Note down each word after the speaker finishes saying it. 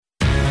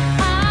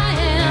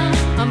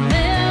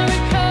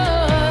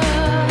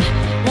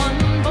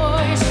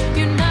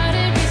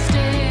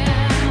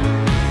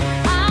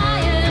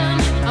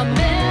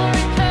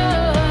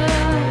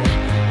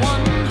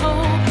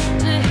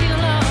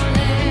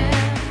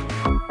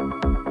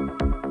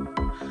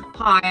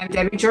Hi, I'm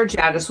Debbie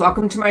Georgatos.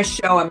 Welcome to my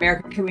show,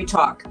 America Can We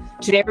Talk?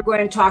 Today we're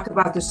going to talk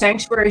about the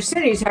sanctuary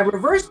cities have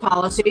reversed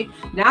policy.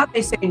 Now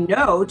they say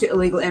no to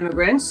illegal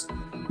immigrants.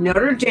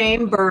 Notre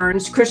Dame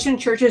burns, Christian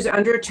churches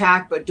under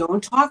attack, but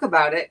don't talk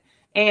about it.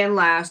 And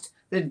last,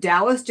 the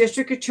Dallas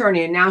District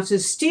Attorney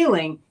announces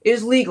stealing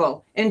is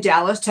legal in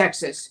Dallas,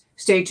 Texas.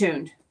 Stay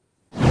tuned.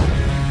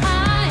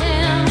 I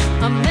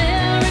am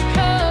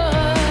America.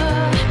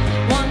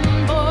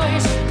 One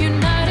voice,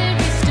 united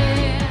we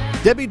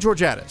stand. Debbie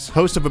Georgatos,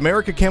 host of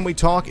America Can We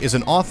Talk, is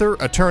an author,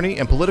 attorney,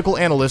 and political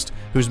analyst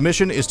whose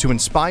mission is to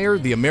inspire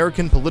the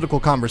American political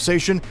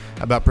conversation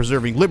about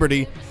preserving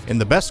liberty in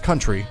the best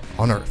country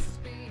on earth.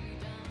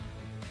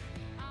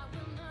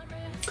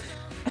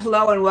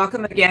 Hello and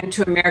welcome again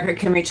to America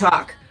Can We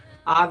Talk?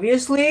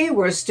 Obviously,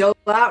 we're still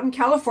out in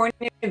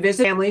California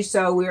visiting family,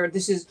 so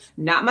this is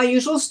not my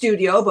usual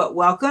studio, but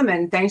welcome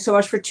and thanks so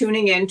much for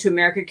tuning in to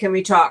America Can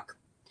We Talk?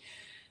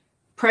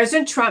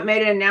 President Trump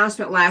made an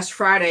announcement last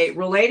Friday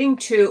relating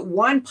to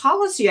one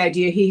policy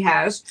idea he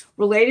has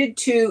related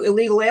to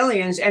illegal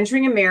aliens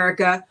entering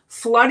America,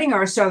 flooding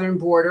our southern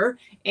border,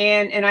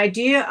 and an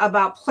idea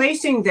about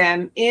placing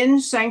them in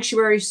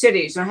sanctuary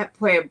cities. And I have to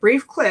play a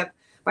brief clip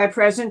by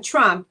President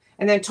Trump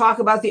and then talk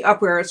about the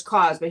uproar it's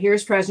caused. But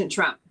here's President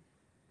Trump.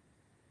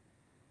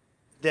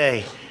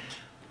 Day.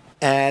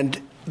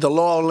 And the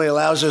law only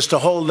allows us to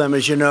hold them,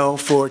 as you know,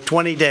 for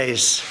 20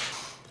 days.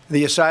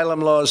 The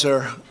asylum laws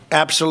are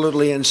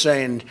absolutely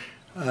insane.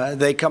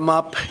 They come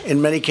up,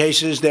 in many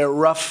cases, they're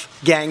rough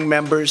gang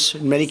members.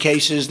 In many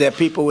cases, they're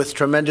people with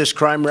tremendous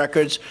crime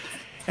records.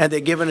 And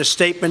they're given a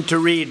statement to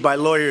read by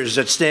lawyers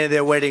that stand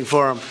there waiting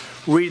for them.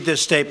 Read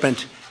this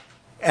statement.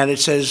 And it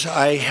says,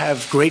 I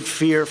have great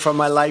fear for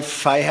my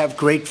life. I have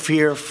great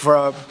fear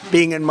for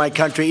being in my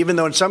country, even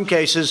though in some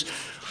cases,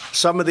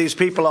 some of these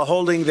people are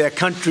holding their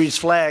country's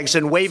flags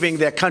and waving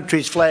their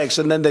country's flags.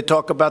 And then they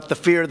talk about the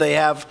fear they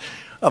have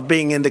of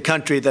being in the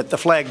country, that the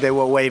flag they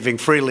were waving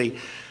freely.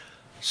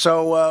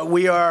 So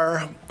we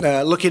are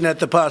looking at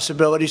the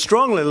possibility,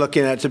 strongly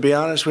looking at, to be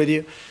honest with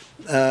you.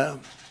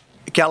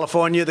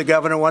 California, the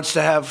governor wants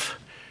to have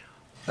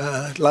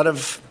a lot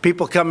of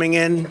people coming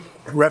in,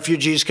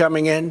 refugees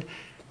coming in.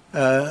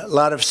 A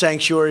lot of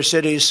sanctuary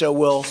cities, so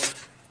we'll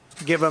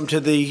give them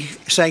to the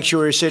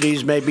sanctuary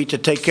cities maybe to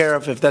take care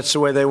of if that's the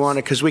way they want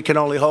it, because we can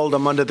only hold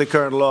them under the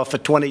current law for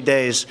 20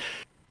 days.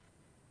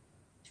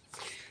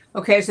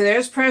 Okay, so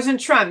there's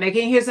President Trump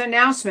making his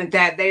announcement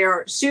that they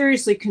are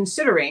seriously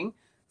considering,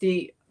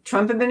 the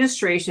Trump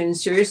administration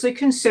seriously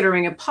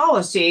considering a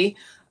policy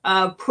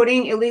of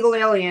putting illegal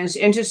aliens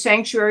into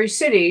sanctuary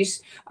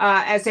cities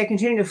as they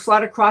continue to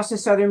flood across the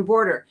southern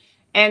border.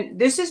 And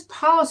this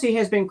policy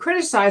has been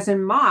criticized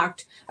and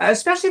mocked,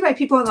 especially by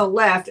people on the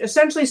left,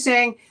 essentially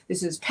saying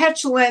this is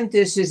petulant,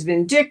 this is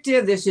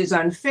vindictive, this is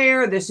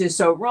unfair, this is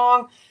so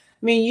wrong. I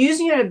mean,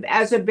 using it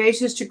as a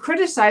basis to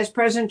criticize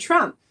President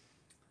Trump.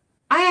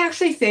 I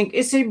actually think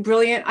it's a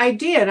brilliant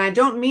idea. And I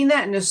don't mean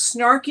that in a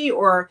snarky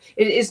or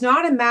it is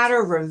not a matter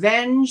of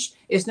revenge.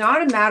 It's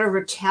not a matter of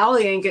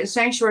retaliating against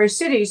sanctuary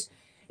cities.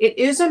 It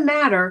is a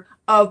matter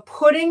of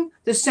putting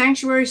the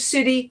sanctuary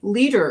city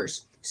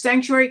leaders,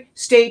 sanctuary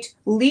state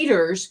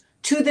leaders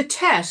to the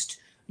test.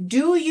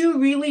 Do you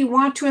really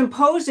want to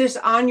impose this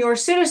on your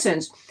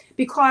citizens?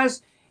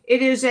 Because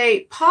it is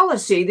a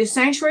policy, the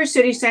sanctuary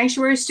city,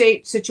 sanctuary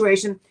state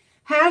situation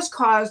has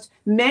caused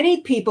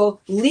many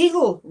people,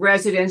 legal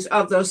residents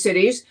of those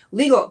cities,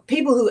 legal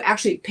people who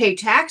actually pay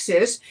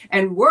taxes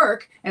and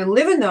work and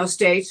live in those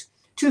states,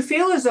 to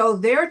feel as though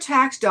their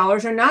tax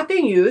dollars are not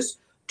being used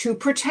to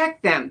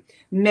protect them.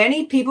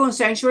 Many people in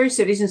sanctuary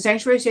cities and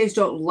sanctuary states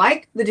don't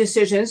like the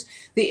decisions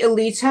the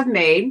elites have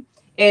made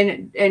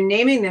in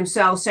naming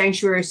themselves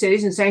sanctuary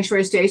cities and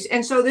sanctuary states.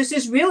 And so this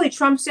is really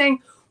Trump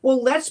saying,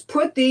 well, let's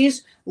put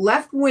these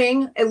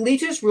left-wing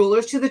elitist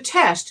rulers to the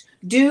test.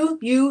 Do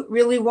you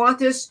really want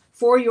this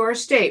for your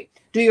state?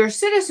 Do your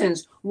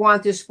citizens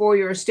want this for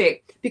your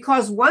state?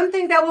 Because one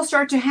thing that will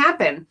start to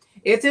happen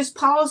if this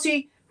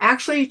policy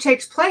actually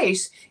takes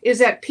place is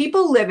that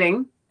people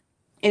living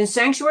in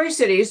sanctuary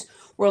cities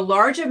where a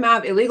large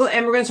amount of illegal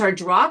immigrants are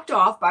dropped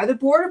off by the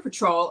Border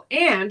Patrol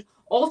and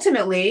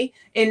ultimately,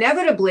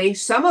 inevitably,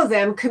 some of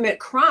them commit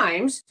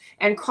crimes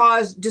and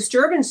cause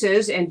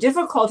disturbances and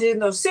difficulty in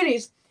those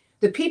cities.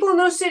 The people in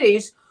those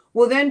cities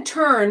will then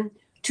turn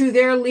to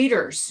their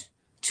leaders,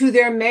 to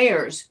their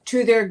mayors,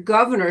 to their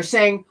governors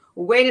saying,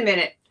 wait a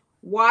minute,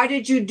 why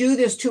did you do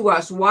this to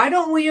us? Why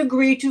don't we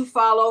agree to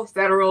follow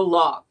federal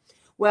law?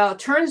 Well, it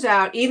turns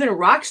out even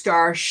rock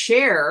star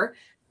Cher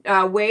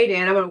weighed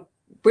in. I'm going to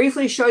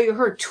briefly show you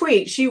her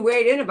tweet. She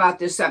weighed in about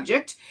this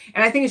subject.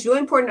 And I think it's really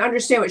important to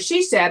understand what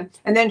she said.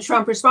 And then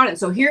Trump responded.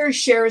 So here's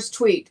Cher's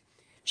tweet.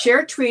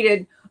 Cher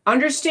tweeted,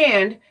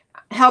 understand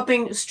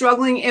helping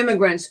struggling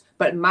immigrants,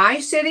 but my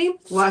city,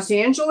 Los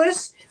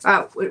Angeles,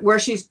 where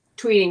she's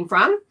tweeting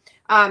from,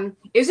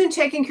 isn't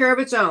taking care of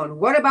its own.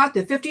 What about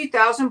the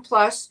 50,000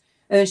 plus,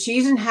 she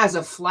even has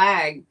a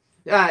flag,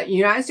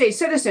 United States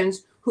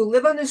citizens who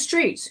live on the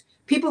streets,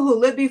 people who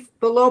live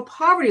below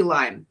poverty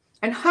line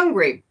and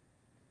hungry.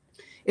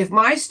 If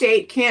my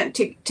state can't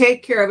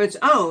take care of its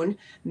own,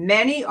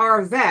 many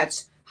are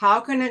vets. How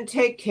can it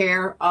take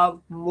care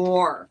of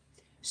more?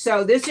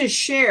 So this is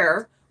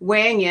Cher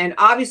weighing in.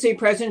 Obviously,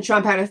 President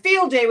Trump had a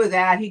field day with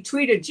that. He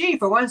tweeted, gee,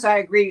 for once I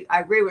agree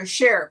with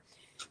Cher.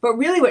 But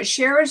really what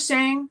Cher is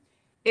saying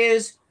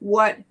is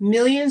what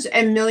millions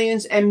and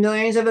millions and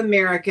millions of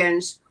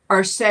Americans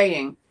are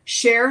saying.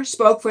 Cher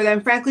spoke for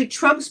them. Frankly,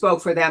 Trump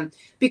spoke for them,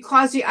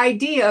 because the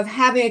idea of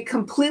having a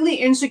completely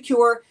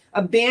insecure,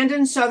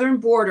 abandoned southern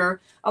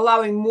border,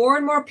 allowing more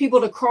and more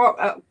people to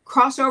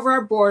cross over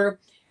our border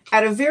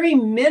at a very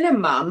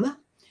minimum,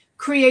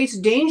 creates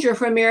danger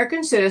for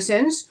American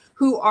citizens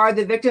who are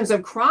the victims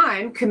of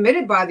crime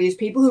committed by these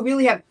people who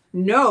really have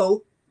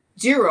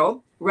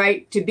zero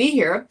right to be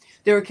here.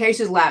 There were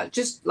cases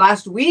just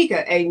last week,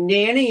 a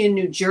nanny in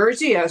New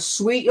Jersey, a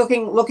sweet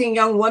looking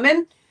young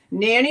woman,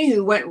 nanny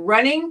who went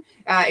running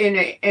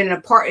in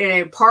a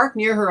park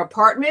near her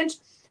apartment,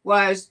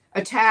 was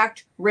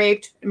attacked,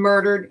 raped,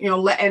 murdered,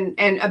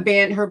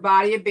 and her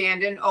body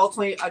abandoned,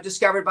 ultimately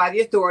discovered by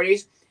the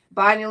authorities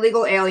by an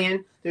illegal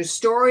alien. There's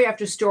story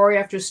after story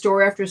after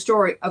story after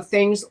story of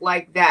things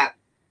like that.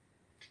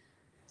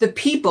 The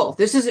people,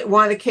 this is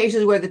one of the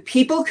cases where the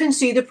people can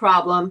see the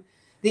problem.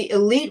 The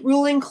elite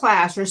ruling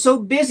class are so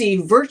busy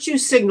virtue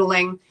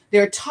signaling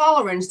their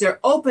tolerance, their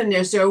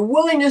openness, their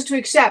willingness to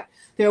accept,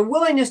 their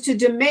willingness to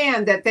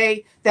demand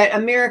that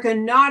America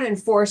not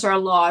enforce our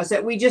laws,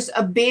 that we just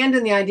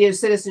abandon the idea of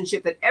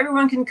citizenship, that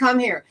everyone can come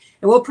here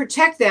and we'll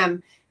protect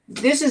them.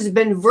 This has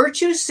been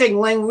virtue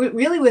signaling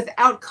really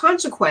without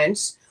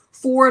consequence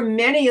for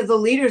many of the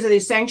leaders of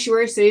these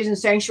sanctuary cities and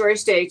sanctuary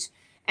states.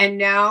 And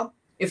now,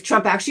 if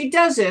Trump actually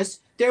does this,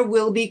 there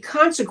will be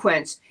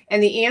consequence.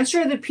 And the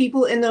answer to the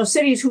people in those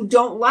cities who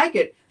don't like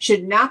it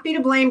should not be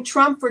to blame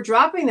Trump for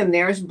dropping them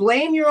there. It's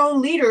blame your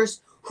own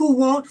leaders who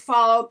won't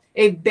follow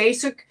a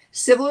basic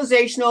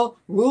civilizational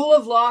rule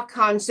of law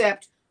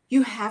concept.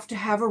 You have to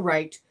have a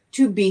right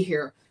to be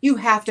here. You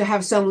have to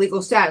have some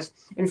legal status.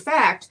 In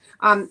fact,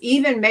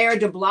 even Mayor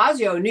de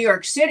Blasio, New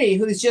York City,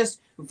 who's just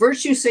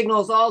virtue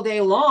signals all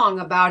day long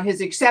about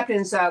his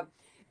acceptance of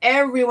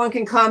everyone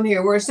can come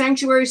here. We're a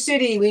sanctuary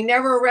city. We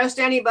never arrest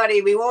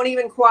anybody. We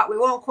won't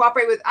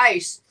cooperate with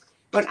ICE.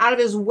 But out of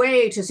his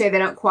way to say they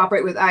don't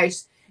cooperate with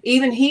ICE.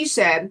 Even he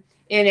said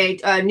in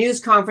a news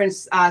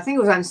conference, I think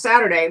it was on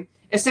Saturday,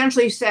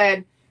 essentially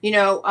said,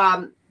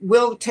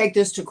 we'll take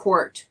this to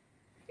court.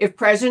 If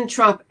President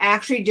Trump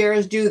actually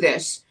dares do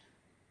this,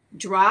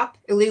 drop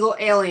illegal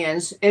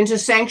aliens into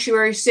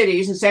sanctuary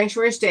cities and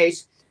sanctuary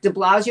states, de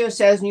Blasio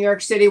says New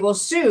York City will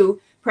sue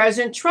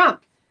President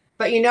Trump.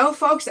 But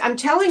folks, I'm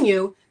telling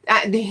you,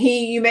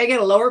 you may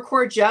get a lower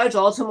court judge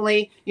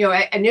ultimately,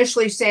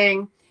 initially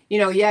saying,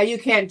 yeah, you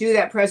can't do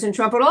that, President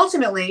Trump. But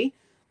ultimately,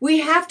 we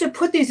have to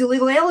put these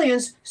illegal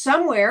aliens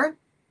somewhere.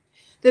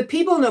 The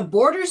people in the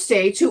border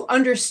states who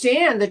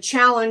understand the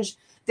challenge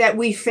that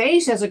we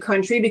face as a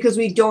country because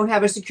we don't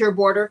have a secure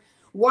border,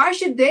 why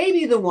should they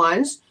be the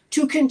ones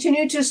to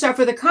continue to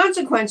suffer the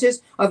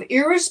consequences of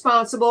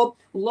irresponsible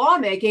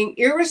lawmaking,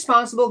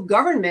 irresponsible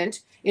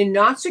government in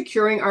not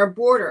securing our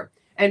border?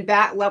 And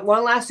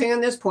one last thing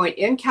on this point,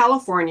 in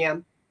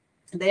California,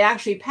 they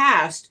actually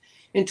passed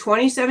in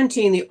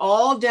 2017 the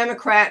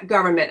all-Democrat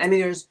government. I mean,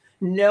 there's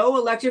no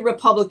elected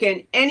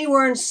Republican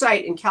anywhere in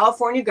sight in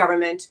California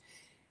government.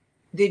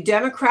 The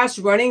Democrats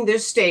running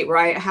this state, where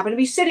I happen to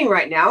be sitting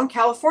right now in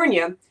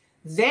California,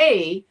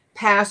 they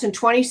passed in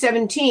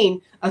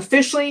 2017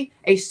 officially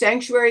a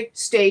sanctuary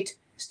state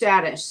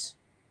status,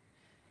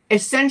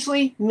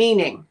 essentially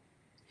meaning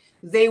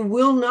they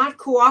will not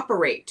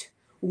cooperate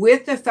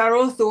with the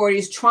federal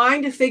authorities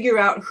trying to figure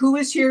out who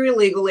is here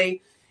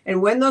illegally.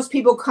 And when those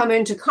people come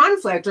into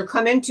conflict or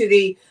come into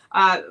the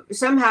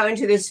somehow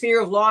into the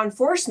sphere of law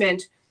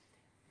enforcement,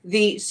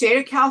 the state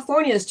of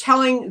California is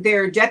telling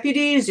their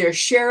deputies, their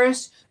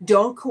sheriffs,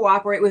 don't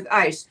cooperate with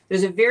ICE.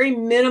 There's a very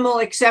minimal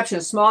exception,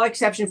 a small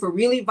exception for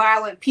really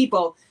violent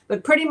people,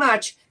 but pretty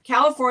much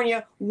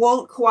California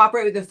won't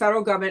cooperate with the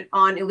federal government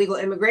on illegal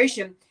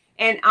immigration.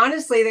 And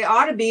honestly, they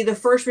ought to be the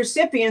first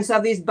recipients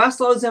of these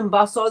busloads and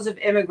busloads of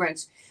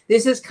immigrants.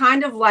 This is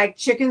kind of like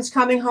chickens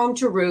coming home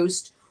to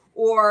roost,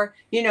 or,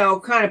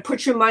 kind of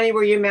put your money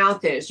where your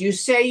mouth is. You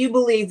say you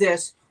believe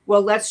this.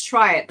 Well, let's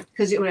try it.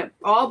 Because when it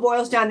all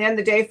boils down, at the end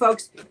of the day,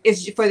 folks,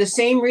 it's for the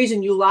same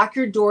reason you lock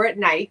your door at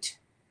night.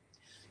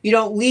 You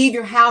don't leave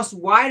your house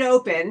wide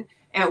open.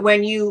 And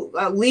when you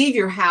leave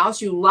your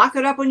house, you lock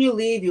it up when you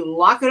leave. You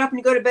lock it up when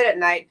you go to bed at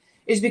night.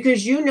 Is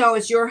because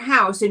it's your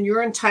house and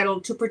you're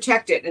entitled to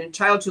protect it and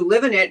entitled to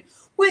live in it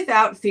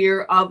without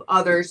fear of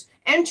others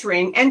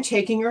entering and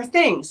taking your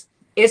things.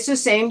 It's the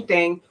same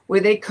thing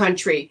with a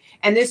country.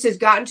 And this has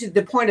gotten to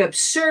the point of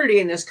absurdity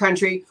in this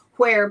country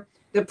where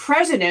the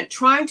president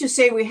trying to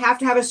say we have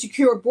to have a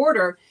secure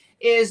border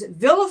is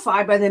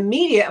vilified by the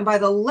media and by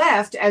the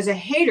left as a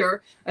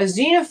hater, a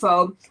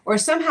xenophobe, or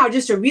somehow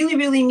just a really,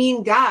 really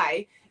mean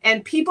guy.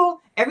 And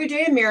people,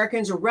 everyday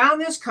Americans around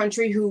this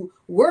country who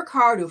work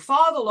hard, who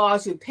follow the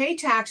laws, who pay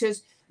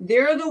taxes,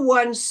 they're the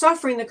ones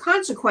suffering the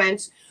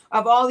consequence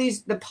of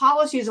the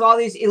policies of all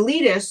these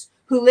elitists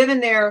who live in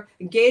their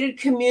gated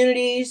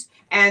communities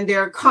and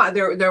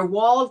their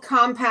walled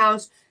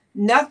compounds.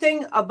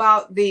 Nothing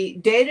about the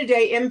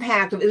day-to-day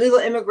impact of illegal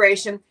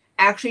immigration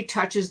actually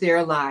touches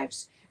their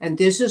lives. And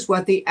this is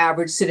what the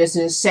average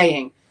citizen is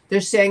saying.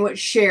 They're saying what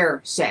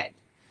Cher said.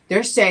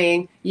 They're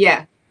saying,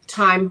 yeah,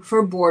 time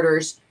for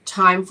borders,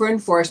 time for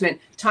enforcement,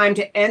 time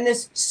to end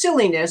this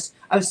silliness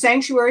of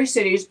sanctuary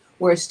cities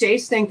where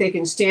states think they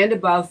can stand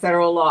above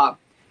federal law.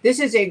 This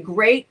is a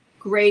great,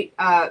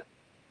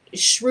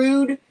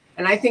 shrewd,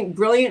 and I think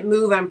brilliant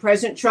move on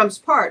President Trump's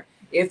part.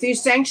 If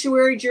these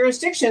sanctuary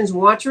jurisdictions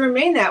want to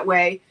remain that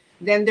way,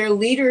 then their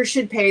leaders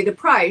should pay the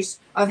price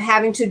of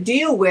having to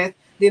deal with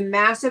the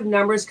massive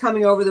numbers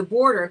coming over the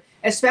border,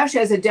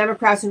 especially as the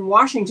Democrats in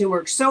Washington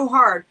work so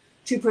hard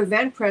to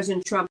prevent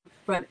President Trump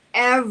from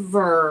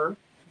ever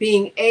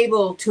being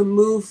able to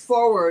move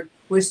forward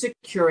with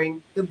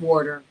securing the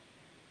border.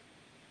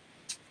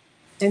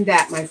 And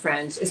that, my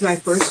friends, is my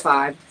first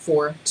five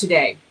for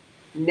today.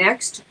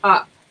 Next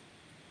up,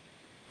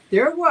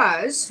 there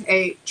was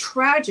a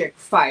tragic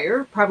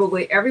fire.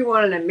 Probably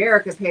everyone in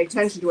America paid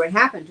attention to what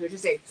happened to it.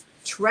 Just a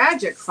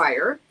tragic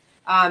fire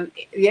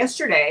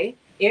yesterday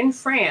in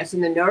France,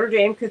 in the Notre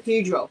Dame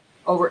Cathedral,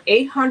 over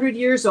 800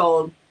 years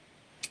old.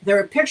 There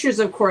are pictures,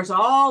 of course,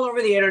 all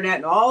over the internet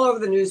and all over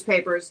the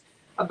newspapers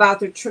about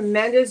the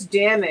tremendous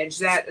damage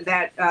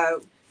that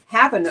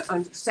happened,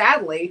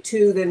 sadly,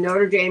 to the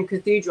Notre Dame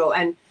Cathedral.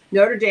 And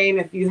Notre Dame,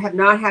 if you have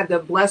not had the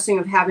blessing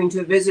of having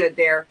to visit it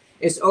there,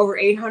 is over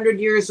 800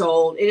 years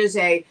old. It is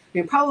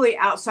probably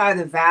outside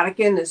the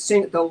Vatican,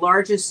 the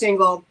largest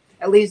single,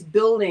 at least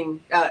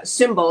building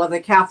symbol of the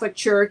Catholic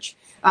Church.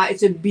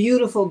 It's a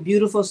beautiful,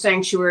 beautiful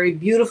sanctuary,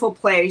 beautiful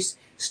place,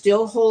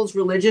 still holds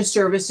religious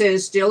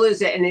services, still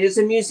is, and it is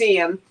a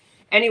museum.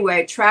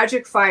 Anyway,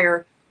 tragic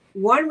fire.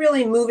 One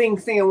really moving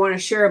thing I want to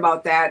share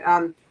about that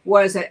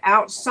was that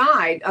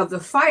outside of the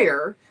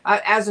fire,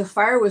 as the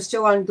fire was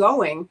still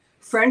ongoing,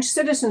 French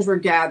citizens were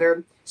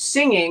gathered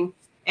singing.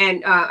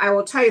 And I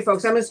will tell you,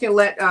 folks, I'm just going to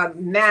let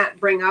Matt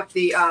bring up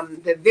the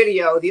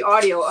video, the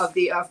audio of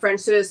the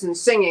French citizens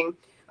singing.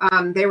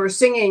 They were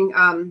singing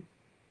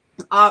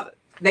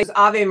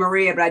Ave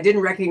Maria, but I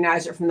didn't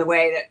recognize it from the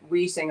way that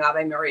we sing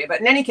Ave Maria. But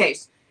in any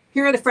case,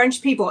 here are the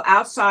French people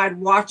outside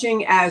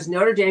watching as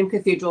Notre Dame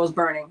Cathedral is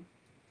burning.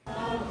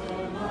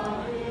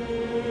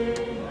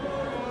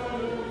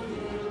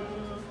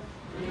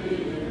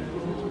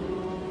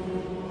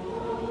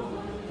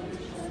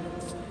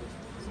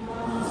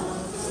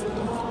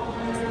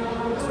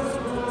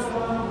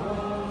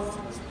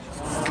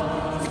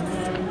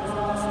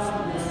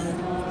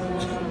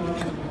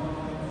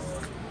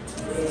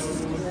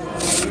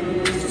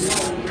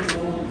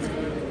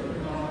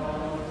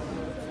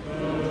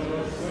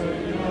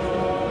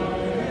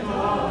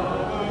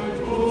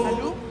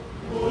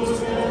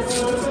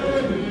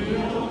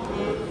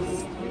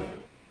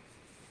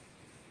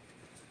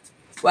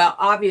 Well,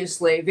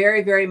 obviously,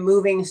 very, very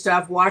moving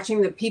stuff.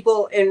 Watching the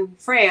people in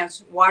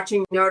France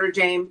watching Notre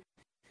Dame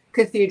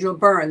Cathedral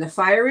burn. The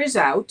fire is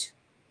out.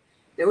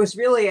 There was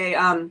really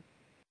a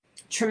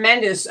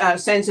tremendous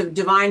sense of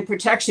divine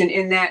protection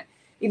in that,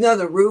 even though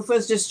the roof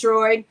was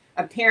destroyed,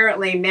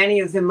 apparently many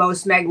of the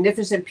most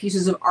magnificent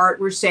pieces of art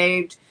were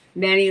saved.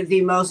 Many of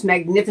the most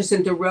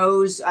magnificent, the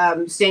rose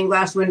stained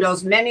glass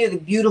windows, many of the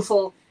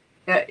beautiful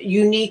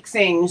unique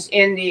things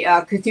in the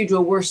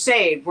cathedral were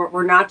saved,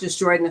 were not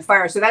destroyed in the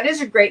fire. So that is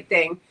a great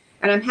thing,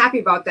 and I'm happy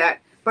about that.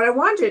 But I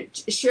wanted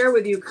to share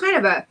with you kind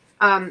of a,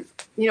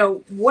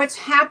 what's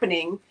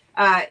happening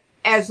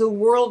as the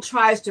world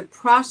tries to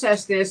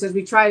process this, as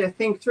we try to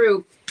think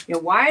through,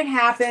 why it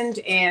happened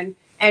and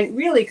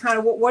really kind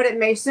of what it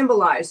may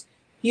symbolize.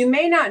 You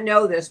may not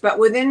know this, but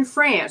within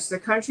France, the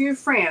country of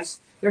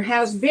France, there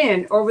has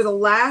been over the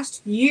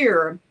last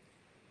year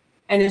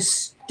an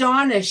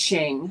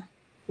astonishing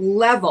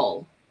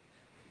level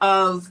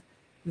of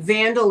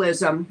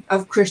vandalism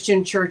of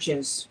Christian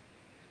churches.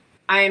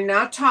 I am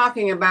not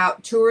talking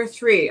about 2 or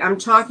 3. I'm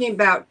talking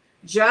about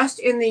just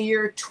in the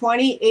year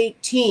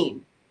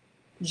 2018,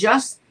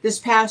 just this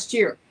past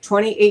year,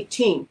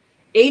 2018,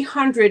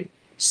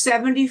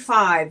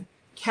 875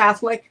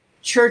 Catholic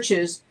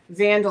churches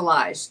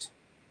vandalized.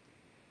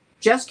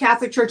 Just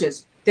Catholic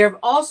churches. There have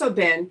also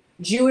been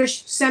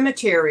Jewish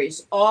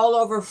cemeteries all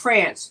over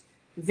France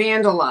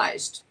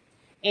vandalized.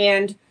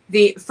 And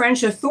the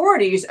French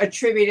authorities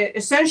attribute it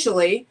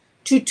essentially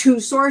to 2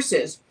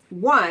 sources.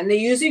 One, they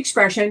use the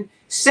expression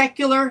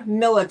secular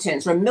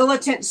militants or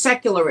militant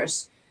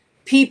secularists,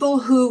 people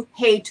who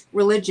hate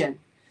religion,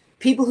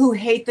 people who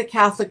hate the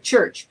Catholic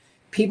Church,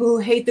 people who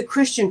hate the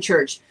Christian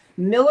Church.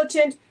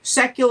 Militant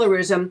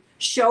secularism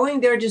showing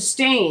their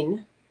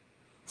disdain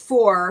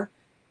for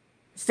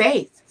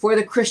faith, for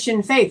the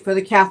Christian faith, for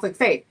the Catholic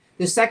faith.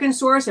 The second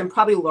source, and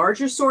probably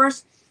larger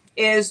source,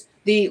 is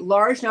the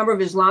large number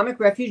of Islamic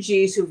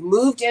refugees who've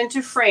moved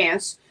into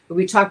France.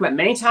 We talked about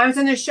many times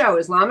on this show,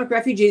 Islamic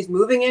refugees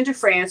moving into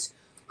France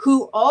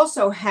who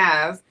also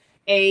have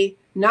a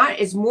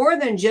it's more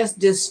than just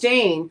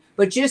disdain,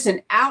 but just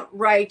an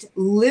outright,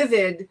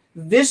 livid,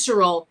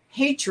 visceral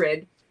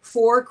hatred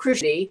for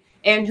Christianity,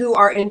 and who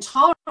are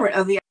intolerant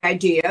of the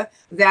idea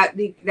that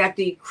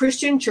the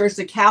Christian church,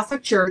 the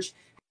Catholic Church,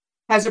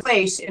 has a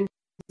place in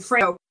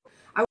France.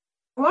 I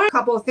want a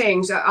couple of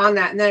things on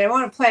that, and then I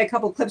want to play a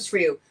couple of clips for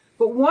you.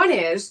 But one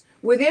is,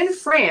 within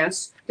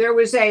France, there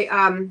was a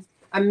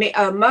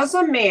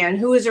Muslim man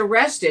who was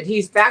arrested.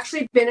 He's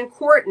actually been in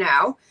court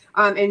now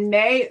in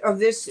May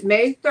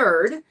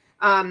 3rd.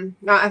 I'm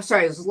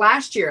sorry, it was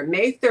last year,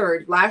 May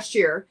 3rd, last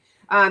year.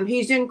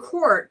 He's in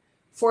court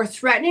for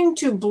threatening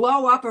to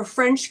blow up a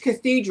French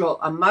cathedral.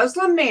 A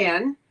Muslim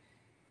man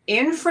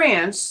in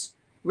France,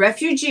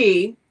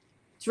 refugee,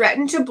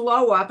 threatened to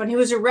blow up, and he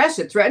was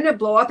arrested, threatened to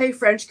blow up a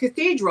French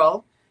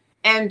cathedral.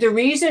 And the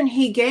reason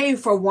he gave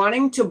for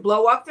wanting to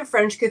blow up the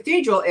French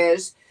cathedral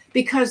is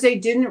because they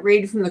didn't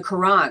read from the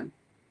Quran,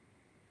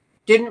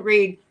 didn't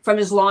read from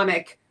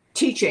Islamic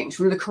teachings,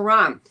 from the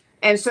Quran.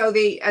 And so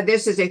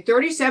this is a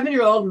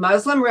 37-year-old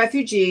Muslim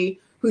refugee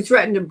who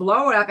threatened to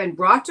blow it up and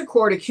brought to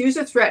court, accused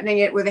of threatening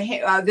it with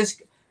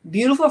this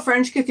beautiful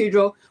French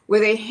cathedral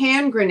with a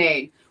hand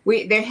grenade.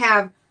 They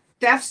have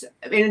thefts,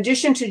 in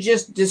addition to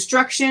just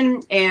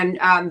destruction and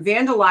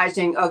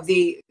vandalizing of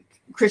the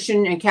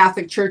Christian and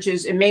Catholic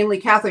churches, and mainly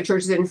Catholic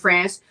churches in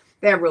France.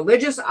 They have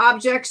religious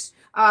objects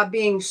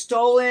being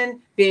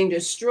stolen, being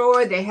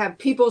destroyed. They have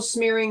people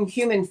smearing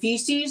human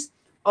feces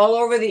all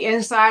over the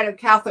inside of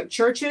Catholic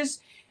churches.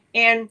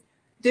 And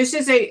this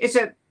is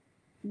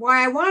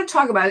why I want to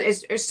talk about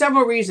it is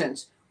several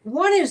reasons.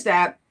 One is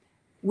that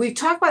we've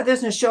talked about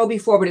this in a show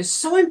before, but it's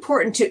so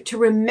important to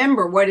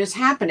remember what is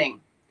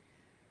happening.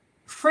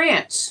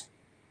 France,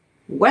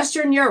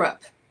 Western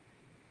Europe,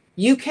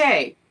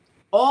 UK,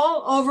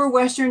 all over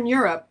Western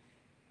Europe,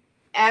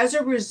 as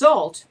a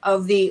result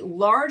of the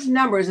large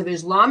numbers of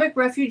Islamic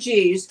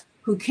refugees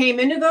who came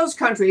into those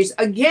countries,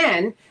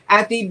 again,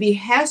 at the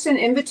behest and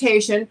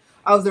invitation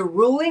of the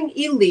ruling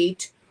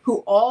elite,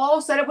 who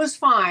all said it was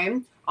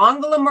fine.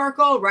 Angela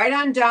Merkel, right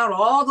on down,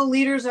 all the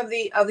leaders of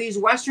these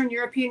Western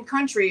European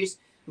countries,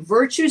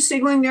 virtue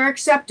signaling their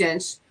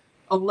acceptance,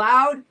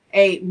 allowed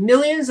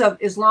millions of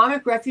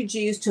Islamic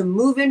refugees to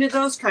move into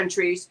those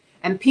countries,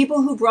 and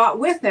people who brought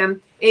with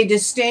them a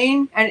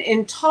disdain and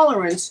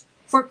intolerance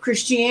for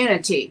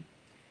Christianity.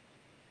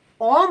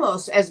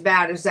 Almost as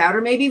bad as that,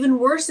 or maybe even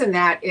worse than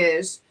that,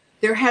 is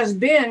there has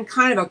been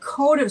kind of a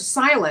code of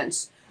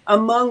silence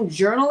among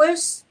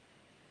journalists,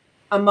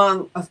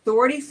 among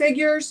authority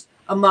figures,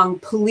 among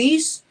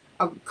police,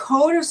 a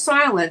code of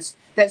silence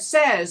that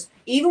says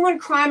even when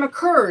crime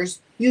occurs,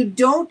 you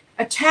don't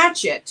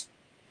attach it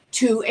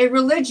to a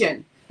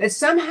religion, that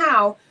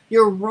somehow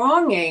you're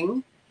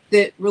wronging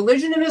the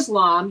religion of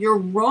Islam, you're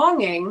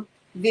wronging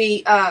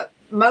the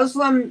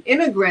Muslim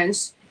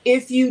immigrants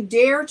if you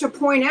dare to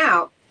point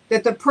out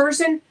that the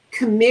person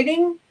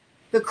committing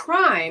the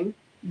crime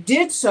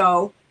did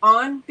so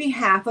on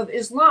behalf of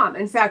Islam.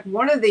 In fact,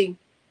 one of the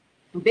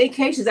big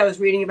cases I was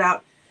reading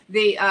about,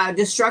 the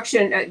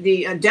destruction,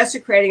 the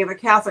desecrating of a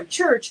Catholic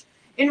church,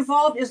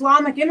 involved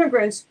Islamic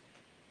immigrants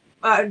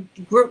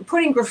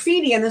putting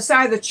graffiti on the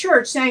side of the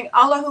church saying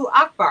Allahu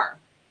Akbar,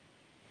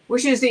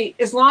 which is the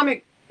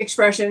Islamic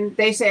expression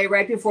they say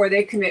right before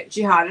they commit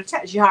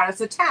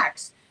jihadist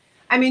attacks.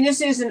 I mean,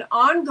 this is an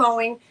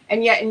ongoing,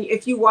 and yet, and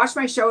if you watch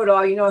my show at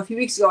all, you know, a few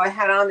weeks ago I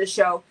had on the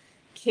show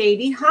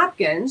Katie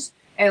Hopkins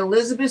and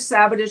Elizabeth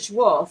Sabadich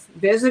Wolf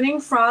visiting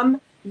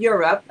from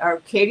Europe, or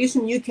Katie's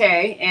from UK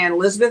and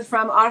Elizabeth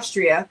from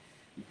Austria,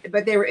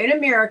 but they were in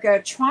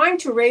America trying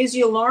to raise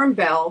the alarm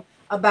bell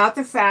about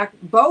the fact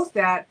both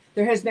that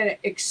there has been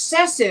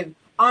excessive,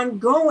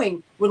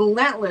 ongoing,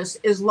 relentless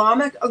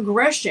Islamic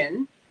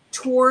aggression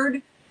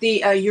toward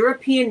the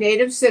European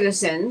native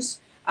citizens,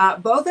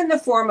 both in the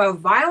form of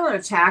violent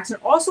attacks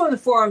and also in the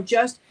form of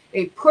just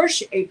a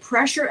push, a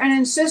pressure, and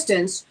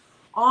insistence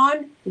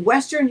on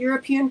Western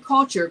European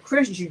culture,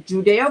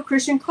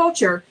 Judeo-Christian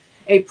culture,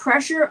 a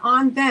pressure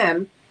on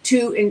them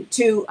to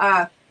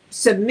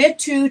submit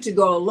to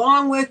go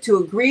along with, to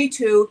agree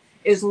to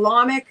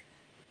Islamic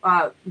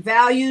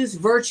values,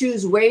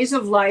 virtues, ways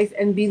of life,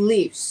 and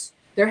beliefs.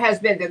 There has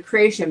been the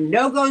creation of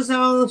no-go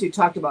zones. We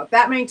talked about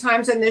that many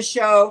times on this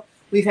show.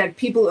 We've had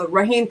people,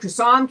 Raheem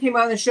Kassam came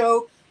on the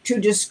show to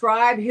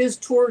describe his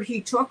tour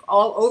he took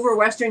all over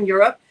Western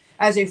Europe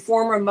as a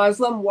former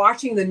Muslim,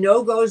 watching the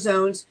no-go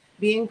zones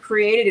being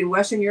created in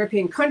Western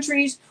European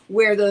countries,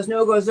 where those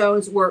no-go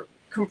zones were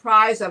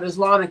comprised of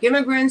Islamic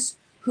immigrants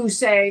who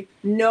say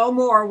no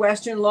more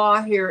Western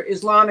law here,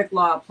 Islamic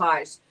law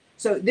applies.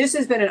 So this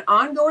has been an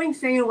ongoing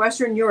thing in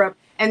Western Europe,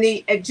 and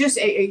the just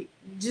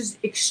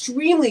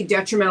extremely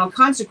detrimental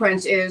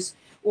consequence is,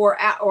 or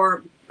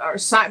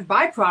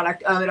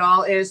byproduct of it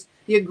all, is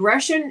the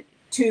aggression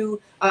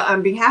to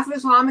on behalf of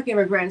Islamic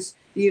immigrants,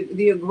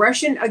 the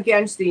aggression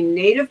against the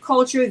native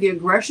culture, the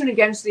aggression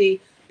against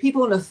the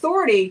people in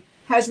authority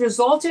has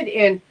resulted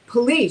in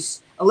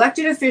police,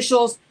 elected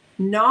officials,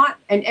 not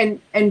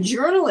and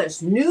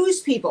journalists,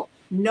 news people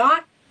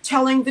not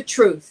telling the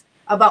truth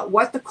about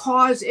what the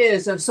cause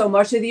is of so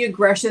much of the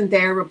aggression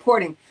they're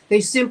reporting.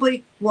 They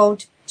simply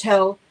won't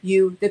tell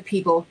you, the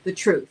people, the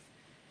truth.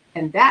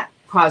 And that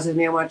causes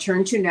me, I want to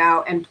turn to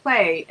now and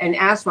play and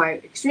ask my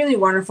extremely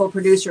wonderful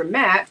producer,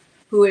 Matt,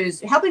 who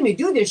is helping me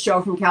do this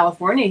show from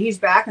California. He's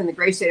back in the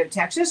great state of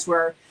Texas,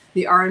 where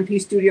the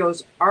RNPR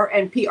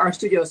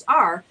studios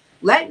are.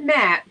 Let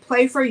Matt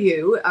play for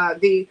you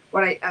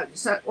want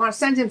to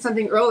send him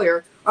something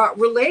earlier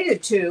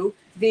related to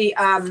the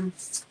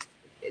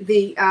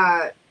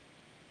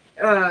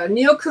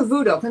Neil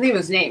Cavuto. I can't think of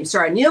his name.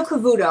 Sorry, Neil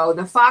Cavuto,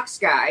 the Fox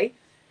guy.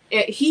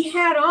 He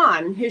had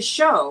on his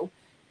show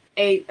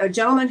a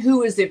gentleman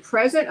who is the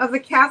president of the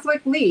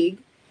Catholic League.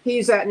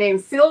 He's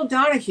named Phil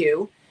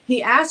Donahue.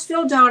 He asked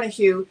Phil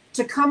Donahue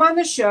to come on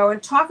the show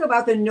and talk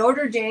about the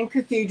Notre Dame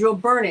Cathedral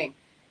burning.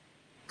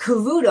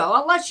 Cavuto,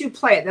 I'll let you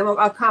play it, then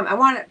I'll comment. I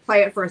want to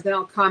play it first, then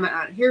I'll comment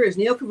on it. Here is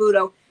Neil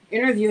Cavuto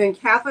interviewing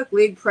Catholic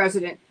League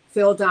President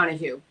Phil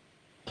Donahue.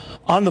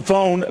 On the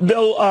phone,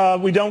 Bill,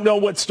 we don't know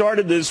what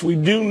started this. We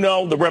do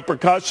know the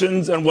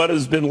repercussions and what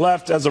has been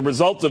left as a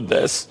result of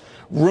this,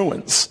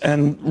 ruins,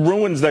 and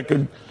ruins that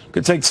could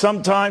take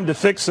some time to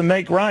fix and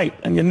make right,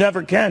 and you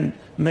never can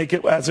make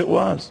it as it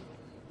was.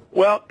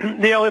 Well,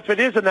 Neil, if it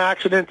is an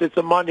accident, it's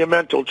a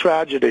monumental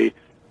tragedy.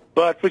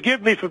 But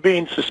forgive me for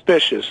being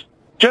suspicious.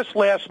 Just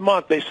last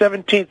month, a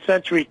 17th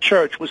century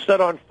church was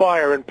set on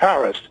fire in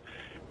Paris.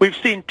 We've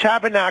seen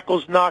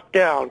tabernacles knocked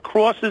down.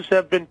 Crosses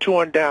have been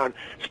torn down.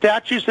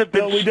 Statues have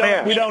been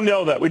smashed. We don't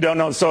know that. We don't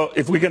know. So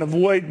if we can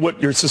avoid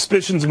what your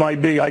suspicions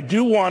might be, I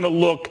do want to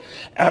look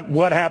at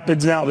what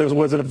happens now. There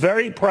was a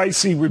very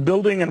pricey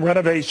rebuilding and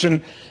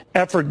renovation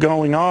effort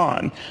going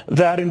on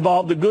that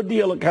involved a good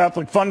deal of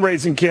Catholic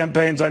fundraising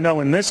campaigns. I know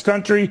in this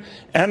country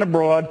and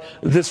abroad,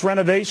 this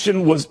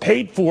renovation was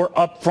paid for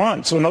up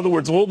front. So in other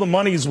words, all the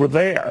monies were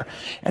there.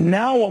 And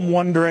now I'm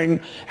wondering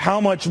how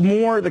much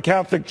more the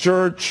Catholic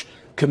Church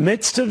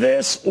commits to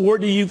this, or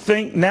do you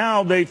think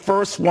now they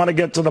first want to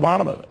get to the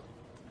bottom of it?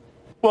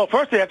 Well,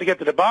 first they have to get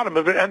to the bottom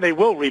of it, and they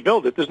will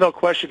rebuild it. There's no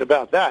question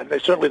about that.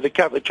 And certainly the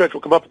Catholic Church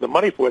will come up with the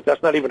money for it.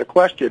 That's not even a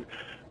question.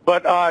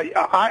 But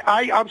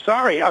I'm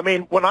sorry. I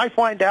mean, when I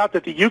find out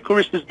that the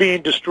Eucharist is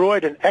being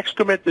destroyed and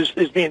excrement is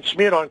being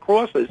smeared on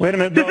crosses, wait a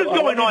minute, this Bill, is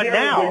going on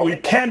now. We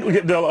can't,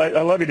 Bill, I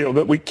love you, Bill,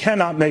 but we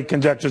cannot make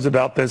conjectures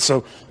about this.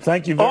 So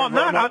thank you very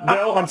much.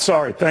 Bill, I'm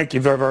sorry. Thank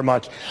you very, very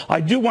much. I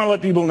do want to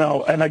let people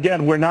know, and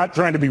again, we're not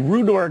trying to be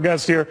rude to our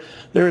guests here.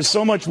 There is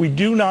so much we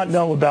do not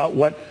know about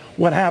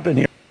what happened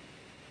here.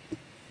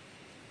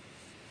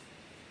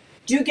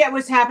 Do you get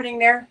what's happening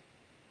there?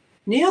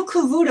 Neil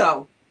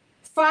Cavuto,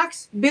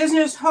 Fox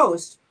Business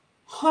host,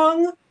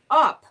 hung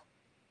up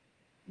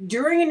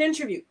during an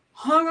interview,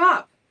 hung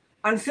up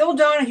on Phil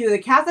Donahue, the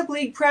Catholic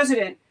League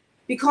president,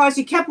 because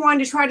he kept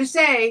wanting to try to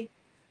say,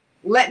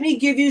 let me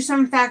give you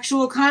some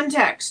factual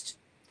context.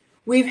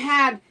 We've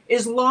had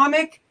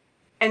Islamic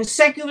and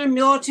secular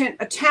militant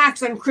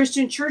attacks on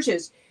Christian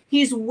churches.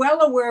 He's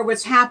well aware of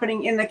what's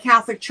happening in the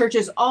Catholic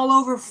churches all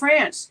over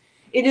France.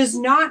 It is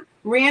not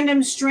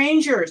random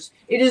strangers.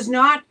 It is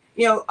not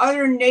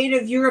other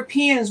native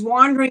Europeans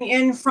wandering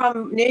in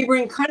from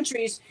neighboring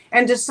countries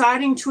and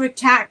deciding to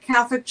attack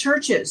Catholic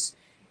churches.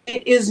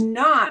 It is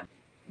not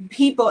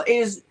people,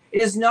 it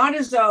is not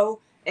as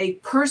though a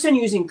person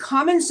using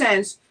common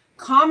sense,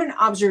 common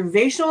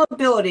observational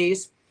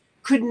abilities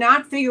could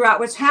not figure out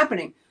what's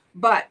happening.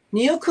 But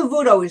Neil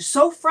Cavuto is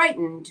so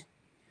frightened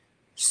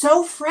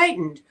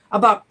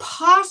about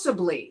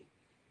possibly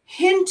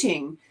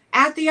hinting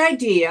at the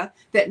idea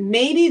that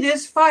maybe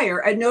this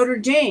fire at Notre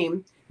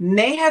Dame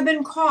may have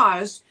been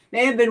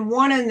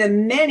one of the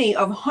many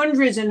of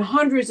hundreds and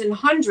hundreds and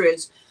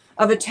hundreds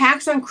of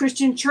attacks on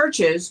Christian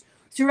churches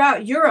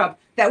throughout Europe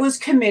that was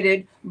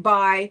committed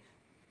by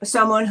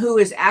someone who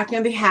is acting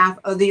on behalf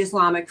of the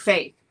Islamic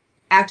faith,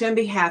 acting on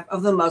behalf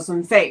of the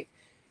Muslim faith.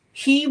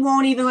 He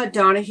won't even let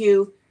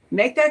Donahue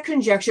make that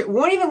conjecture,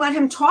 won't even let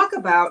him talk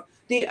about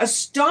the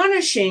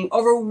astonishing,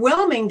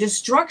 overwhelming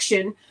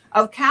destruction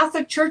of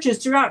Catholic churches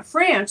throughout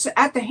France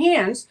at the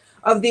hands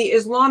of the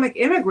Islamic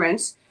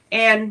immigrants.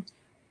 And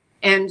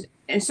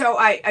so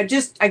I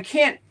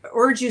can't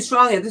urge you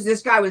strongly.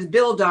 This guy was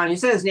Bill Donahue. He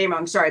said his name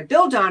wrong. Sorry,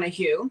 Bill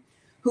Donahue,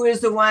 who is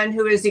the one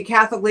who is the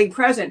Catholic League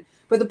president.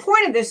 But the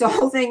point of this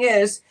whole thing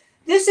is,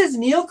 this is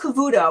Neil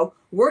Cavuto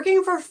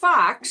working for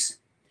Fox,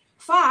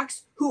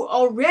 who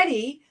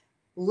already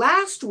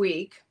last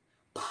week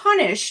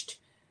punished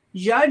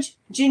Judge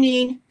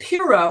Jeanine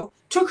Pirro,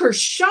 took her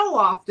show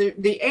off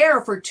the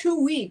air for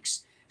 2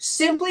 weeks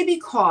simply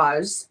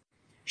because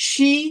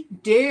she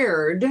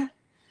dared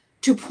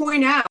to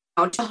point out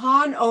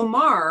Ilhan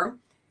Omar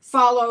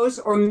follows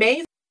or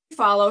may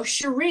follow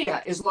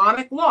Sharia,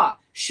 Islamic law.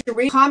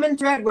 Sharia common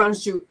thread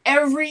runs through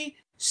every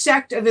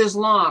sect of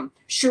Islam.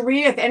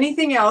 Sharia, if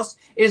anything else,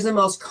 is the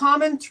most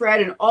common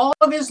thread in all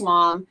of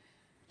Islam.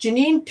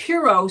 Jeanine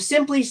Pirro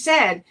simply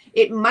said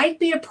it might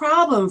be a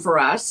problem for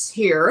us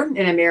here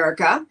in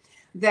America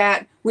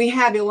that we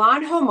have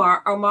Ilhan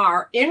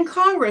Omar in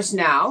Congress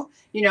now,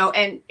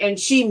 and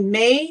she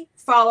may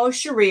follow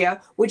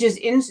Sharia, which is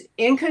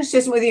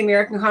inconsistent with the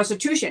American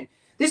Constitution.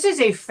 This is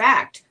a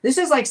fact. This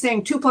is like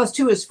saying 2 +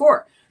 2 is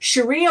 4.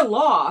 Sharia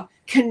law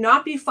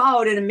cannot be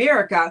followed in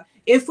America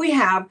if we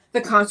have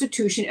the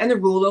Constitution and the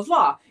rule of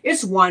law.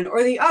 It's one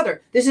or the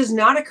other. This is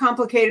not a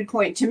complicated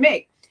point to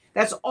make.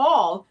 That's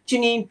all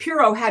Jeanine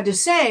Pirro had to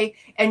say,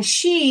 and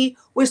she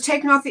was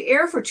taken off the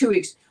air for 2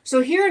 weeks.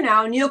 So here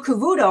now, Neil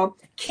Cavuto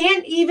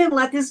can't even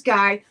let this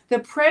guy, the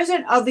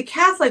president of the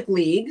Catholic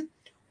League,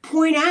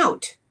 point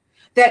out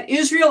that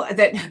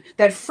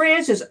that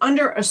France is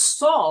under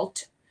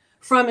assault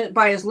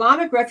by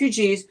Islamic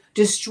refugees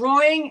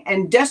destroying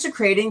and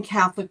desecrating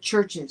Catholic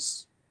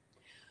churches.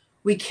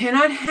 We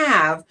cannot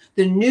have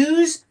the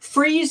news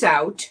freeze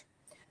out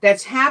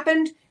that's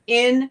happened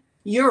in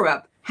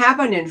Europe,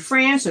 happened in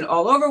France and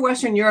all over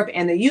Western Europe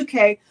and the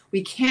UK.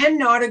 We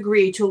cannot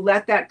agree to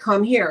let that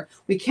come here.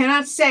 We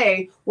cannot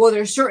say, well,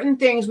 there's certain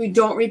things we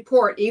don't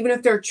report, even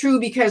if they're true,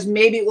 because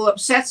maybe it will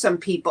upset some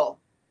people.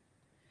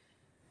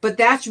 But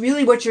that's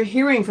really what you're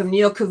hearing from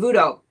Neil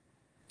Cavuto.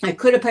 I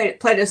could have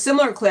played a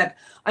similar clip.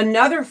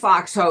 Another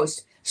Fox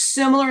host,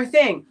 similar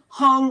thing,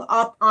 hung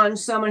up on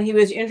someone he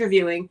was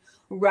interviewing,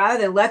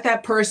 rather than let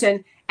that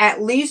person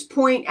at least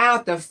point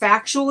out the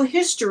factual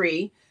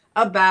history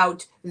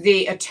about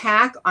the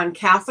attack on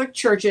Catholic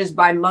churches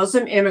by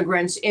Muslim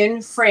immigrants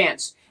in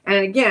France. And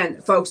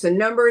again, folks, the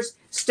numbers,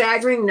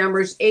 staggering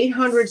numbers,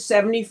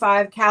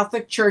 875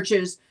 Catholic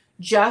churches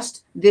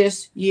just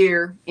this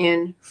year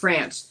in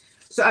France.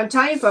 So I'm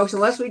telling you, folks,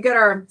 unless we get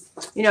our,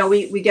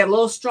 we get a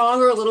little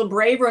stronger, a little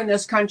braver in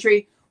this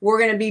country, we're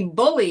going to be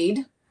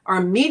bullied.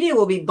 Our media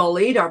will be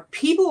bullied. Our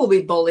people will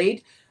be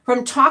bullied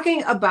from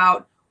talking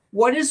about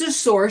what is the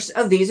source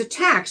of these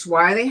attacks.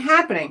 Why are they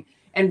happening?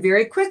 And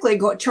very quickly,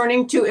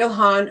 turning to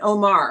Ilhan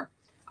Omar.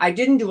 I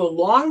didn't do a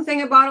long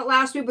thing about it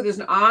last week, but there's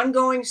an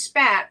ongoing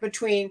spat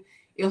between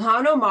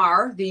Ilhan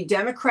Omar, the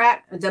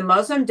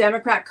Muslim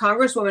Democrat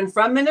congresswoman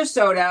from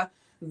Minnesota,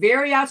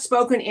 very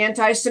outspoken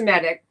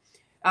anti-Semitic,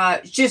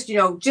 just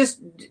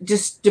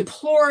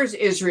deplores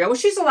Israel. Well,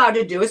 she's allowed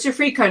to do. It's a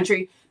free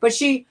country, but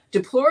she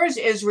deplores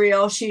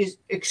Israel. She's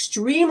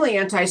extremely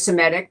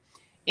anti-Semitic,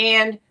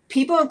 and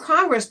people in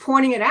Congress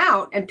pointing it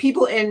out, and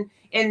people in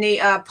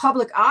the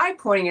public eye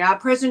pointing it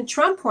out, President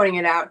Trump pointing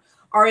it out,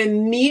 are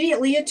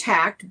immediately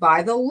attacked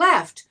by the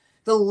left.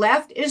 The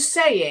left is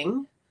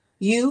saying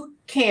you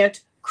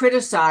can't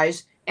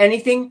criticize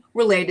anything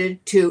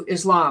related to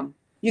Islam.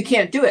 You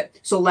can't do it.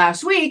 So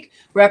last week,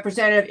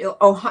 Representative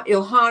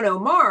Ilhan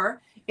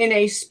Omar, in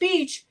a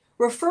speech,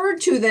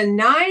 referred to the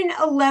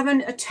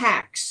 9/11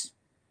 attacks,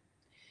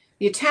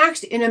 the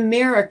attacks in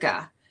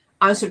America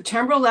on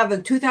September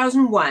 11,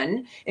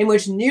 2001, in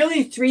which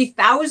nearly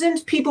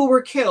 3,000 people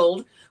were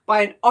killed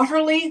by an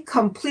utterly,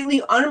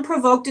 completely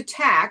unprovoked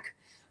attack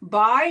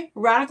by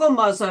radical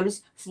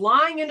Muslims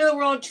flying into the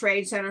World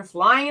Trade Center,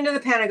 flying into the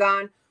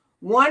Pentagon.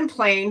 One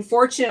plane,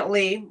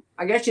 fortunately,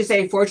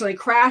 fortunately,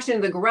 crashed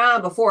into the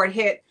ground before it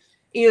hit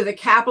either the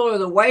Capitol or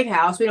the White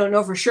House. We don't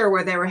know for sure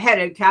where they were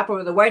headed, Capitol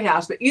or the White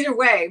House, but either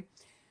way,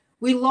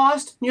 we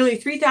lost nearly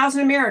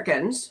 3,000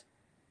 Americans.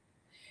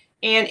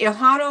 And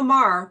Ilhan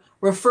Omar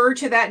referred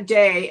to that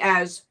day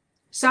as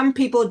some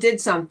people did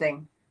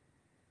something.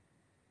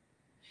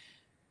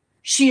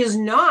 She is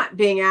not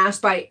being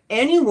asked by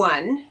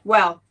anyone,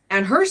 well,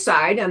 on her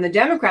side, on the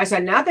Democrat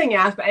side, not being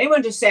asked by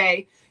anyone to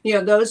say,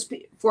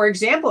 for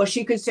example,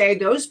 she could say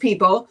those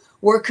people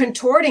were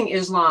contorting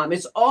Islam.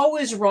 It's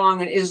always wrong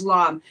in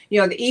Islam.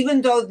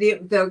 Even though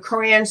the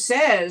Quran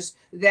says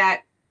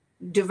that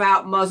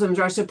devout Muslims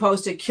are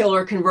supposed to kill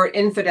or convert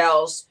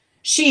infidels,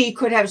 she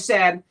could have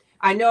said,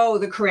 I know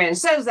the Quran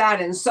says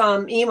that, and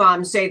some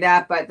imams say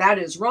that, but that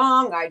is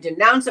wrong. I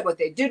denounce it. What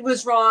they did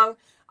was wrong.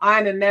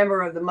 I'm a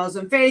member of the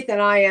Muslim faith,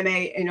 and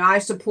I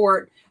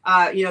support,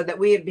 that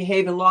we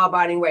behave in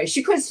law-abiding ways.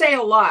 She could say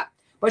a lot,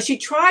 but she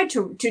tried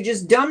to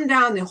just dumb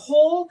down the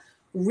whole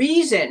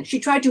reason. She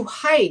tried to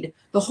hide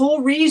the whole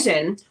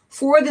reason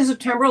for the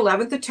September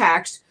 11th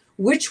attacks,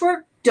 which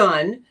were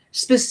done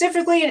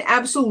specifically and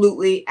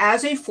absolutely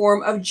as a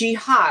form of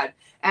jihad,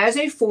 as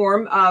a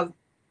form of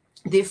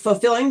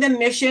fulfilling the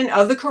mission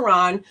of the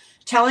Quran,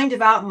 telling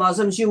devout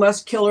Muslims you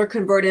must kill or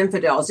convert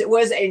infidels. It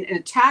was an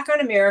attack on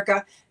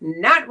America,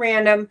 not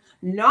random,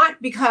 not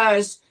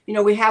because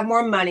we have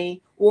more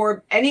money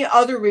or any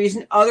other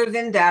reason other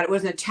than that. It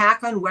was an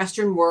attack on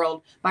Western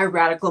world by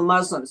radical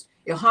Muslims.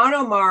 Ilhan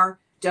Omar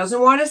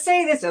doesn't want to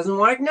say this, doesn't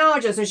want to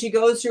acknowledge it, so she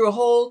goes through a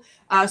whole,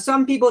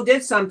 some people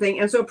did something.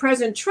 And so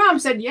President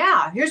Trump said,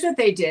 yeah, here's what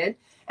they did.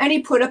 And he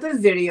put up a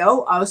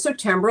video of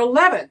September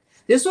 11th.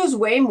 This was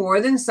way more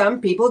than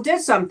some people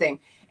did something.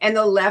 And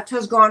the left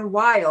has gone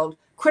wild,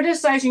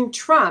 criticizing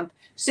Trump,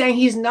 saying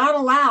he's not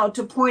allowed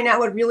to point out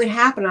what really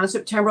happened on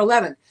September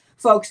 11th.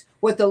 Folks,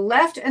 what the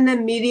left and the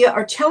media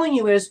are telling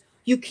you is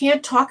you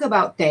can't talk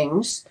about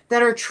things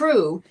that are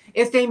true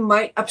if they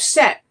might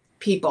upset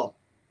people.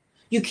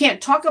 You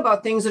can't talk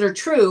about things that are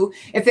true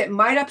if it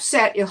might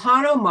upset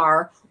Ilhan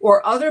Omar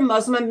or other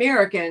Muslim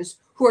Americans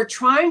who are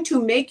trying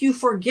to make you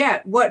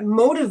forget what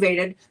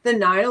motivated the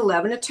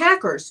 9/11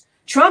 attackers.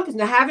 Trump,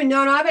 having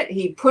known of it,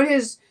 he put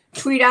his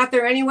tweet out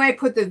there anyway,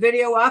 put the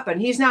video up,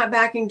 and he's not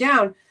backing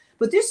down.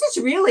 But this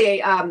is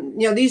really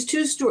these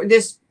two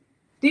stories.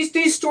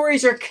 These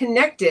stories are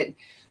connected.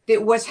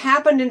 That what's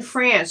happened in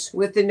France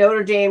with the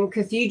Notre Dame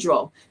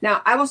Cathedral.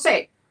 Now, I will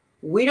say,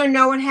 we don't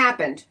know what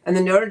happened in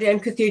the Notre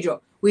Dame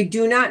Cathedral. We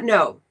do not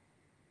know.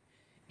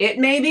 It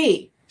may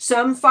be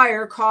some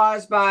fire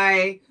caused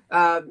by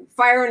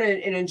fire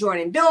in an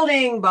adjoining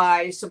building,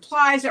 by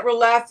supplies that were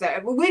left.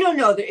 We don't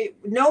know.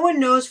 No one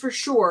knows for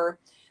sure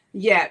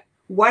yet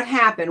what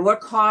happened,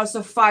 what caused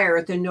the fire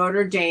at the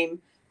Notre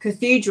Dame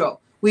Cathedral.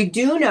 We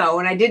do know,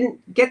 and I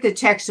didn't get the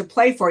text to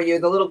play for you,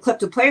 the little clip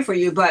to play for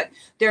you, but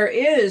there are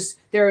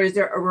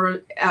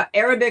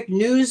Arabic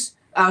news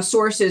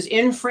sources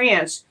in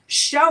France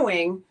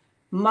showing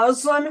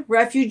Muslim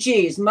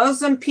refugees,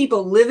 Muslim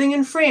people living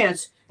in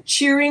France,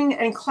 cheering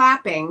and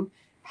clapping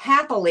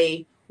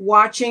happily,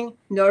 watching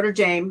Notre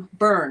Dame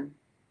burn.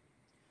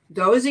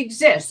 Those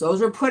exist. Those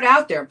were put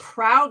out there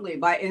proudly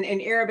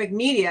in Arabic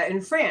media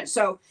in France.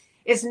 So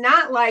it's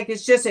not like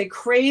it's just a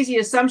crazy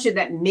assumption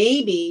that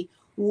maybe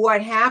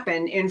what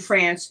happened in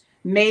France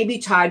may be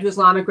tied to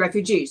Islamic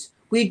refugees.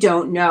 We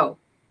don't know.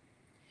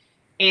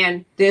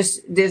 And this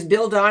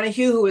Bill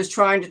Donahue, who was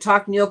trying to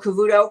talk to Neil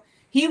Cavuto,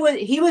 he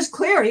was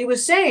clear. He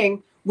was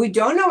saying, we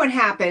don't know what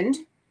happened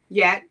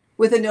yet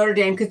with the Notre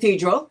Dame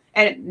Cathedral,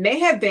 and it may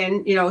have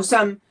been,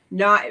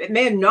 it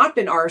may have not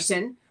been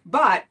arson,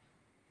 but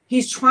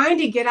he's trying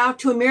to get out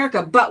to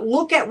America. But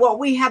look at what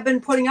we have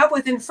been putting up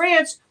with in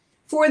France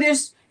for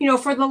this,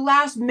 for the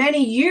last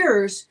many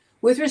years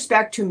with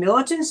respect to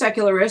militant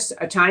secularists,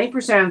 a tiny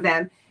percent of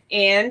them,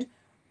 and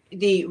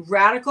the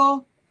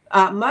radical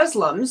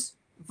Muslims,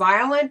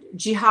 violent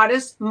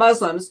jihadist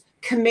Muslims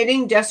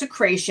committing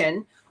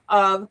desecration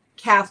of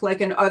Catholic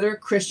and other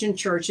Christian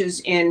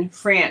churches in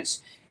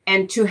France.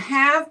 And to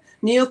have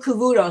Neil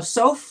Cavuto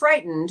so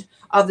frightened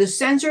of the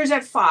censors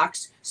at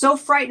Fox, so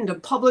frightened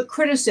of public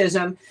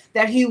criticism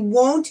that he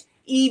won't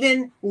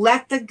even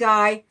let the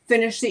guy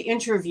finish the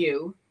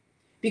interview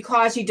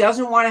because he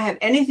doesn't want to have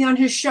anything on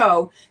his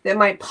show that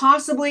might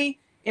possibly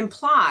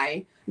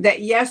imply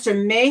that, yes, there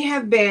may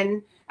have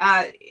been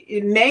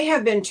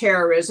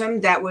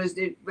terrorism that was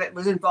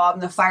involved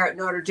in the fire at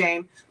Notre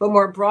Dame, but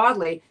more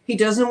broadly, he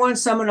doesn't want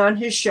someone on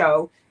his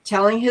show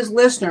telling his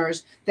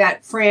listeners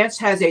that France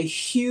has a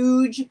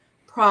huge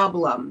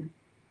problem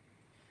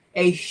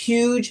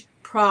with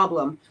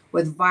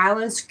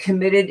violence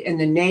committed in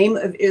the name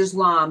of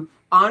Islam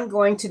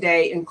ongoing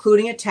today,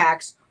 including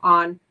attacks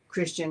on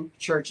Christian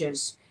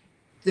churches.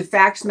 The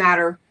facts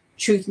matter,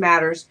 truth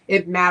matters.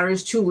 It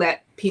matters to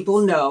let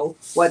people know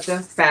what the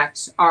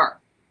facts are.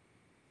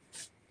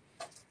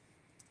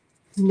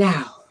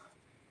 Now,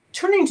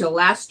 turning to the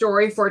last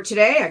story for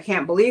today, I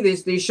can't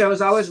believe these shows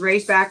always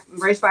race by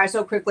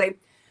so quickly. I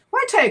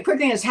want to tell you a quick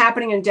thing that's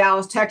happening in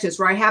Dallas, Texas,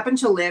 where I happen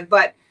to live,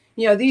 but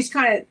this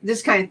kind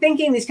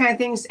of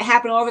things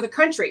happen all over the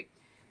country.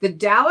 The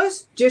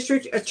Dallas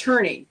District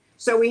Attorney.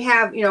 So we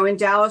have, in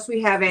Dallas,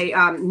 we have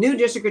a new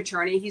district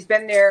attorney. He's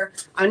been there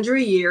under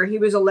a year. He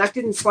was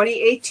elected in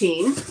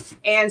 2018.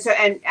 And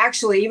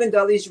actually, even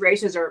though these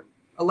races are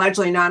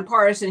allegedly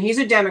nonpartisan, he's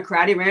a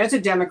Democrat. He ran as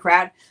a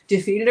Democrat,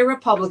 defeated a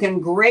Republican,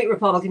 great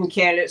Republican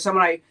candidate,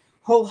 someone I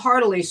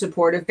wholeheartedly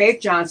supported,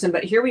 Faith Johnson.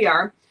 But here we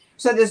are.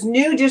 So this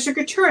new district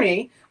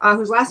attorney,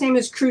 whose last name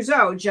is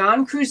Creuzot,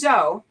 John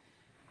Creuzot,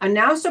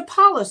 announced a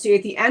policy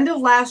at the end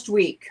of last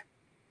week.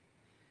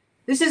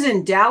 This is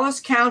in Dallas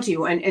County,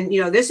 and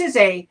this is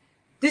a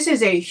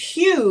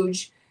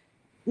huge,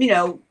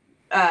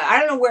 I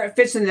don't know where it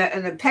fits in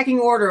the pecking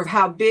order of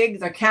how big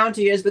the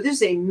county is, but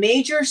this is a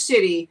major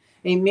city,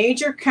 a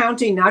major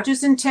county, not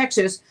just in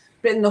Texas,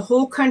 but in the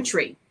whole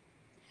country.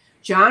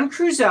 John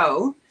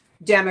Creuzot,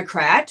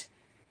 Democrat,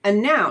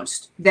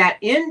 announced that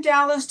in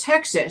Dallas,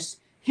 Texas,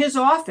 his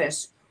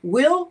office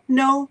will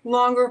no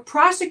longer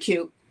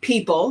prosecute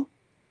people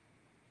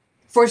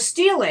for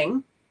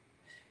stealing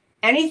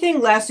anything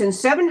less than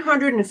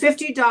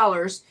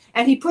 $750,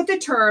 and he put the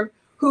term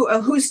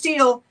who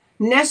steal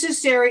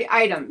necessary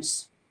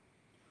items,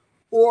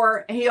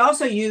 or he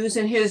also used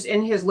in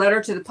his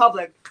letter to the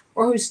public,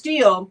 or who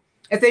steal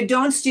if they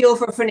don't steal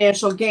for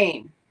financial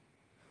gain.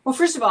 Well,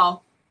 first of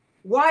all,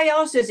 why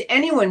else does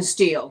anyone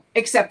steal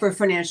except for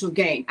financial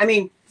gain? I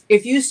mean,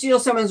 if you steal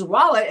someone's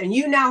wallet and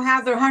you now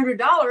have their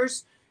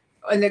 $100,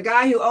 and the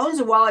guy who owns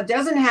the wallet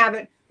doesn't have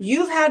it,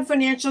 you've had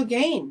financial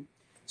gain.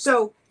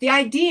 So the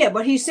idea,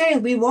 but he's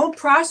saying we won't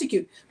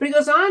prosecute, but he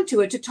goes on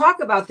to talk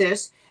about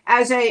this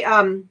as he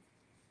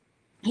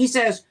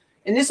says,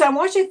 and this, I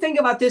want you to think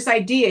about this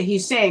idea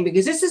he's saying,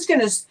 because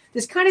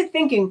this kind of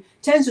thinking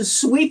tends to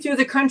sweep through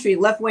the country,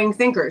 left-wing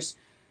thinkers.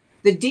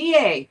 The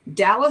DA,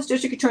 Dallas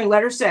District Attorney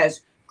letter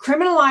says,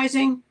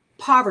 criminalizing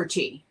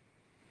poverty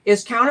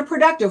is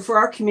counterproductive for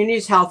our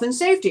community's health and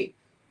safety.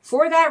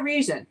 For that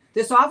reason,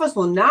 this office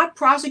will not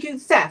prosecute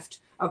theft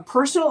of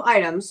personal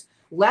items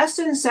less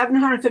than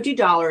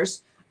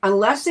 $750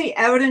 unless the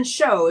evidence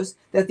shows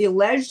that the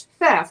alleged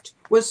theft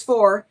was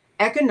for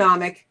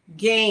economic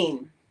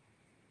gain.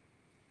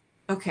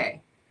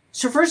 Okay,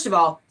 So first of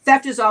all,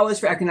 theft is always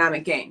for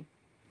economic gain,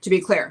 to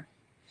be clear.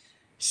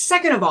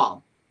 Second of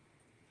all,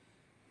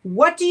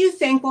 what do you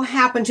think will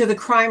happen to the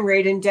crime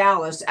rate in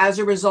Dallas as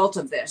a result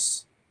of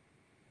this?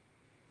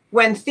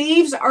 When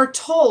thieves are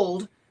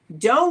told,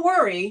 don't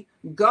worry,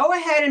 go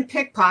ahead and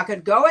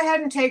pickpocket, go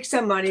ahead and take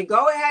some money,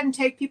 go ahead and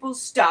take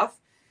people's stuff,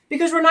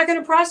 because we're not going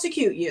to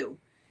prosecute you.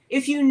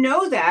 If you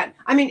know that,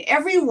 I mean,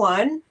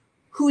 everyone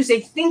who's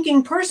a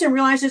thinking person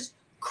realizes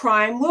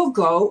crime will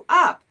go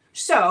up.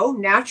 So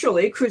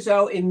naturally,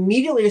 Creuzot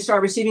immediately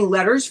started receiving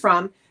letters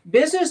from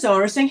business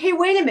owners saying, hey,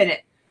 wait a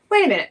minute.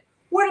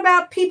 What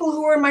about people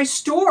who are in my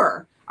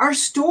store, our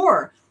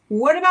store?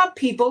 What about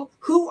people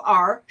who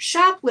are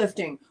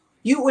shoplifting?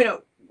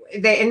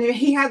 And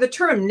he had the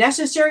term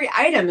necessary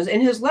items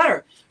in his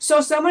letter. So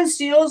someone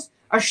steals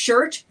a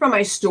shirt from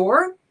my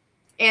store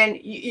and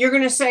you're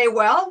going to say,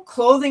 well,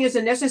 clothing is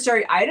a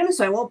necessary item,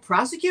 so I won't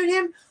prosecute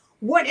him.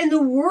 What in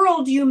the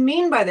world do you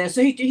mean by this?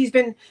 So he's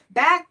been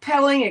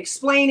backpedaling,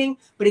 explaining,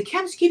 but he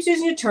keeps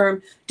using the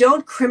term,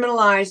 don't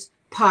criminalize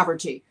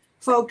poverty.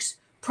 Folks,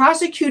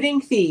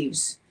 prosecuting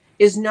thieves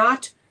is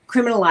not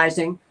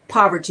criminalizing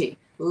poverty.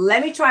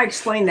 Let me try to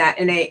explain that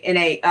in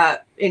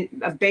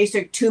a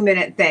basic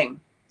 2-minute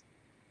thing.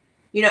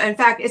 In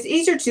fact, it's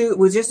easier to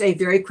with just a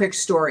very quick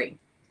story.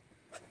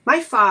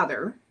 My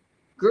father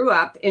grew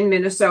up in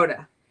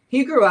Minnesota.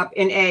 He grew up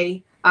in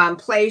a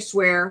place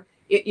where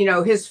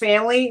his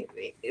family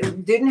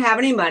didn't have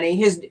any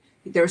money.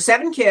 There were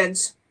 7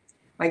 kids.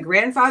 My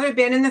grandfather had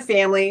been in the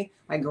family.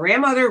 My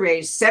grandmother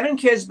raised 7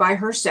 kids by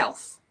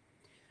herself.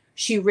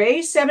 She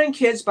raised 7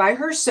 kids by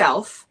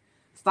herself,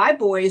 5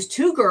 boys,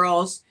 2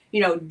 girls,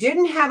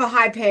 didn't have a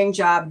high paying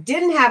job,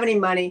 didn't have any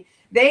money.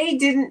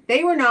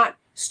 They were not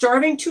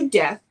starving to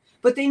death,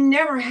 but they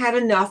never had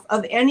enough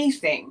of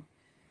anything.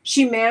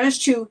 She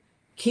managed to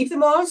keep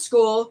them all in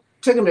school,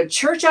 took them to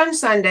church on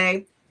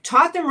Sunday,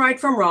 taught them right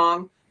from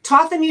wrong,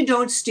 taught them you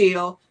don't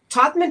steal,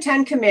 taught them the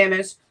 10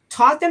 Commandments,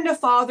 taught them to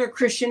follow their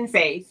Christian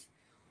faith.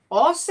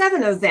 All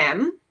 7 of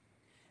them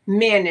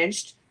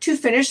managed to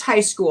finish high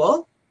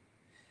school.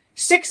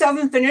 6 of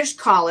them finished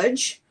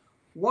college.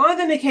 1 of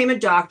them became a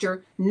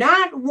doctor.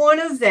 Not one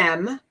of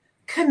them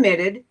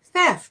committed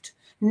theft.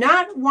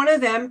 Not one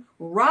of them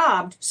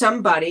robbed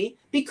somebody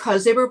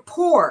because they were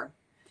poor.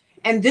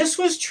 And this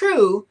was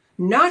true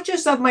not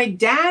just of my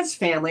dad's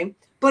family,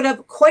 but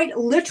of quite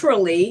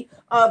literally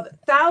of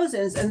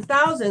thousands and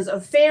thousands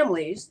of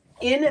families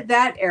in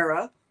that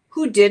era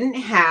who didn't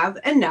have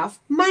enough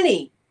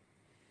money.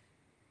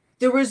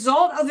 The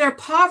result of their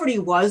poverty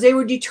was they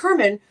were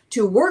determined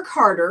to work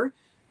harder,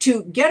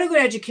 to get a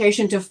good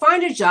education, to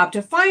find a job,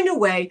 to find a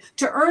way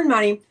to earn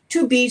money,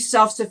 to be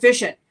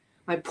self-sufficient.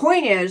 My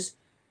point is,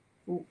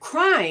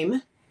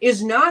 crime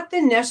is not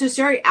the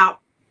necessary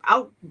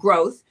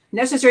outgrowth,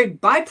 necessary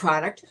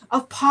byproduct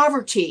of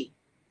poverty.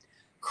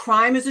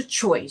 Crime is a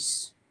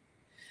choice.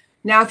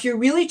 Now, if you're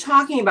really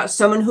talking about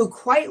someone who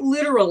quite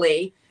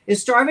literally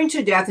is starving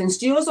to death and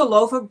steals a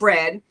loaf of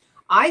bread,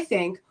 I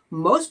think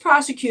most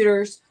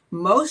prosecutors,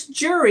 most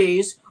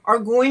juries are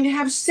going to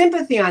have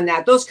sympathy on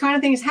that. Those kind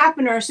of things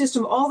happen in our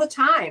system all the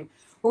time,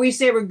 where we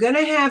say we're going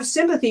to have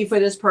sympathy for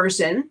this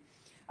person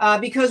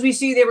because we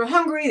see they were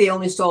hungry, they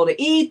only stole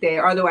to eat, they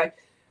are otherwise.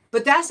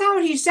 But that's not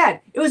what he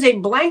said. It was a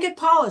blanket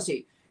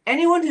policy.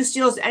 Anyone who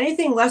steals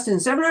anything less than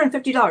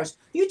 $750,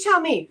 you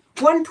tell me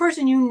one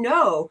person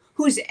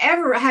who's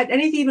ever had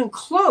anything even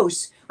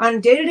close on a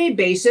day-to-day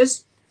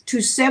basis to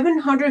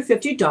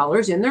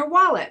 $750 in their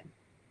wallet.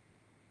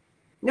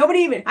 Nobody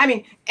even,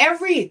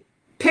 every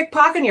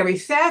pickpocketing, every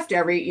theft,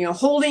 every,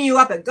 holding you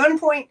up at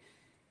gunpoint,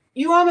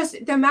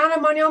 the amount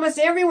of money almost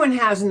everyone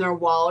has in their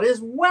wallet is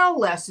well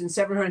less than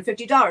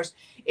 $750.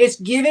 It's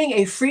giving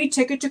a free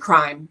ticket to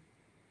crime.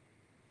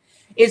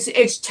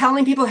 It's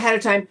telling people ahead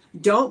of time,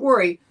 don't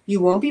worry, you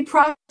won't be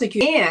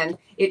prosecuted. And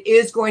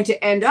it's going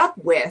to end up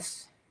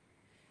with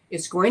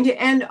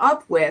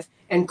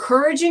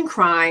encouraging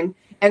crime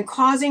and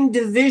causing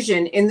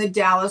division in the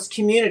Dallas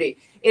community.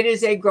 It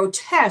is a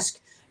grotesque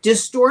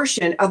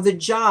distortion of the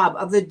job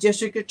of the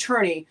district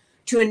attorney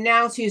to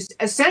announce he's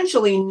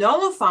essentially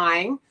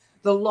nullifying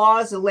the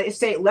laws the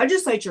state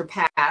legislature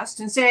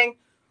passed and saying,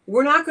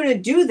 we're not going to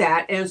do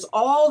that. And it's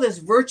all this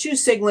virtue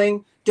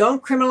signaling,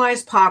 don't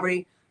criminalize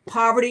poverty.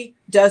 Poverty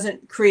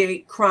doesn't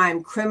create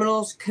crime.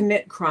 Criminals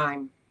commit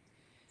crime.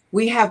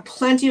 We have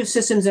plenty of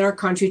systems in our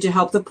country to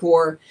help the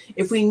poor.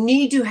 If we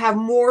need to have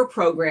more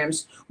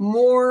programs,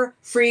 more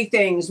free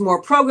things,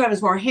 more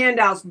programs, more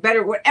handouts,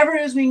 better, whatever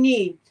it is we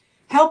need,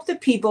 help the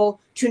people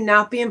to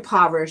not be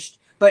impoverished.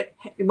 But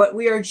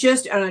we are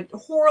just on a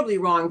horribly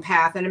wrong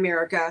path in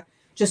America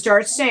to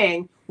start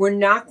saying we're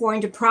not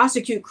going to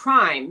prosecute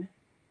crime,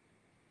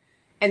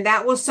 and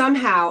that will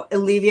somehow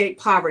alleviate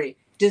poverty.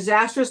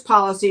 Disastrous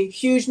policy,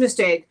 huge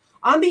mistake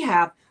on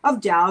behalf of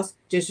Dallas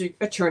District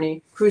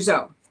Attorney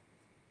Creuzot.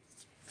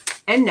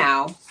 And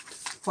now,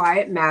 why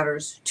it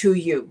matters to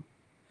you.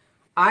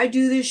 I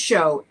do this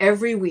show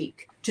every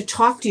week to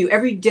talk to you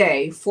every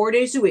day, 4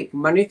 days a week,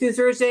 Monday through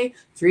Thursday,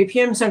 3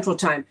 p.m. Central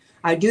Time,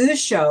 I do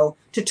this show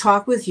to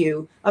talk with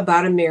you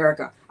about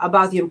America,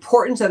 about the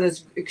importance of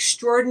this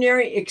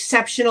extraordinary,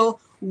 exceptional,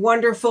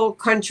 wonderful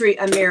country,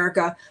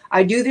 America.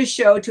 I do this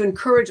show to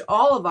encourage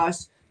all of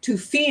us to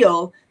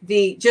feel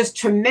the just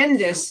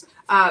tremendous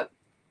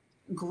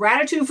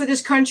gratitude for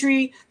this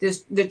country,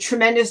 the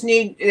tremendous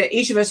need that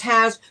each of us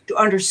has to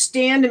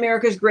understand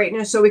America's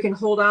greatness so we can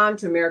hold on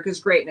to America's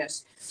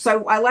greatness.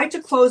 So I like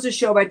to close the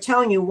show by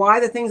telling you why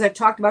the things I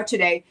talked about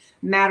today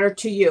matter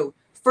to you.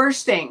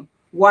 First thing,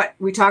 what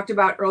we talked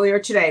about earlier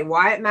today,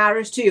 why it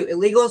matters to you.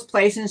 Illegal is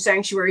placed in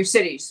sanctuary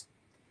cities.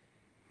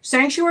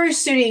 Sanctuary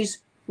cities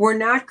were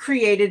not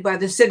created by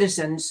the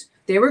citizens.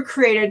 They were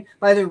created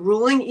by the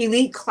ruling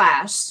elite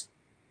class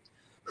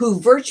who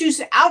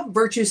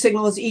out-virtue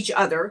signals each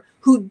other,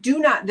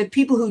 the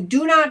people who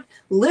do not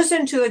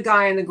listen to the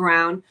guy on the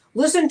ground,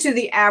 listen to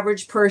the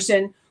average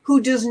person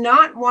who does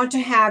not want to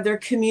have their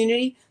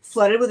community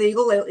flooded with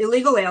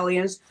illegal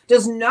aliens,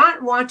 does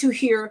not want to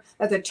hear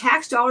that the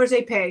tax dollars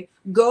they pay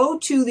go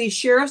to the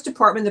sheriff's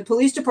department, the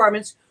police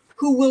departments,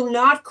 who will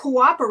not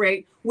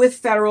cooperate with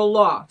federal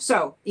law.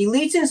 So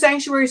elites in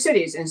sanctuary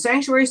cities and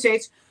sanctuary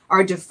states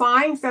are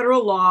defying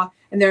federal law,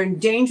 and they're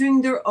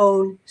endangering their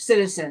own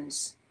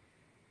citizens.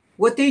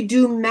 What they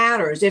do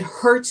matters. It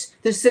hurts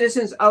the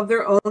citizens of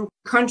their own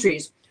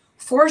countries.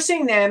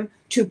 Forcing them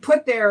to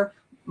put their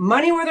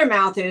money where their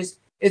mouth is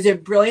a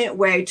brilliant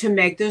way to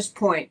make this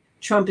point.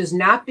 Trump is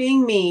not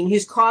being mean.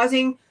 He's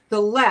causing the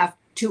left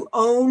to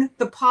own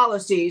the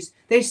policies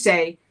they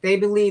say they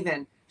believe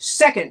in.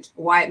 Second,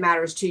 why it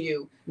matters to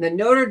you. The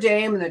Notre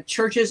Dame and the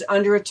churches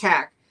under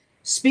attack.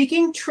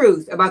 Speaking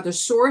truth about the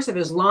source of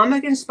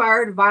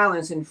Islamic-inspired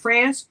violence in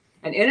France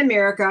and in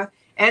America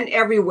and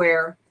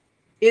everywhere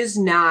is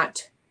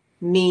not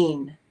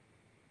mean.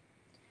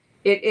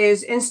 It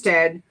is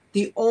instead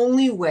the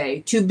only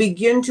way to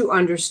begin to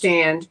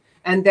understand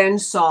and then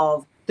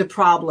solve the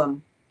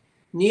problem.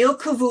 Neil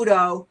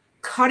Cavuto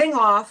cutting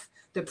off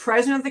the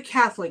president of the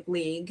Catholic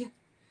League,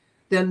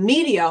 the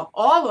media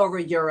all over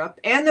Europe,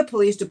 and the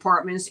police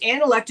departments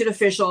and elected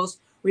officials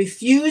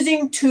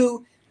refusing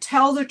to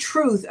tell the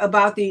truth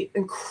about the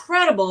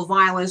incredible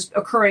violence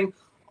occurring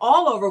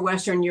all over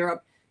Western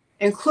Europe,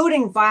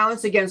 including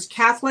violence against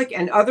Catholic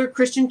and other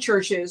Christian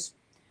churches,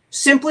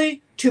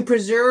 simply to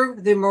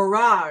preserve the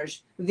mirage,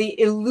 the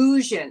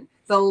illusion,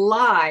 the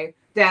lie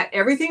that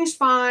everything's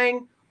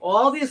fine,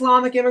 all the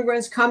Islamic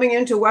immigrants coming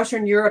into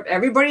Western Europe,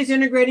 everybody's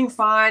integrating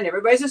fine,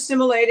 everybody's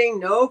assimilating,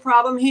 no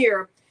problem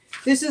here.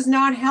 This is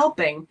not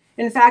helping.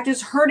 In fact,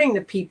 it's hurting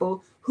the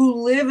people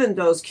who live in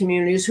those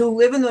communities, who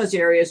live in those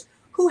areas,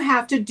 who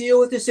have to deal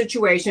with the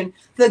situation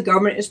the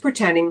government is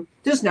pretending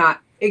does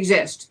not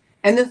exist.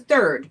 And the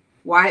third,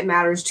 why it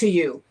matters to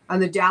you. On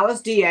the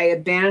Dallas DA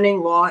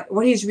abandoning law,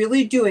 what he's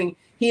really doing,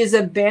 he is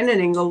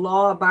abandoning the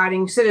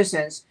law-abiding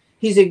citizens.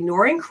 He's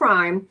ignoring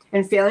crime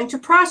and failing to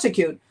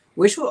prosecute,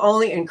 which will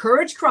only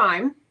encourage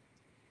crime,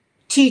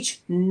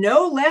 teach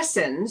no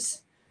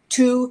lessons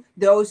to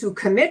those who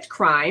commit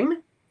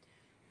crime,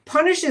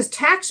 punishes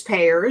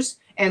taxpayers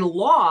and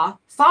law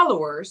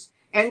followers,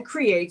 and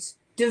creates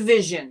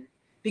division.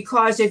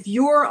 Because if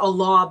you're a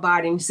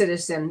law-abiding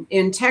citizen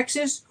in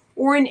Texas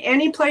or in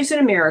any place in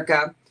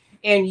America,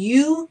 and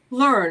you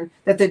learn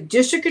that the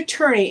district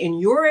attorney in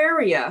your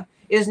area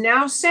is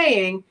now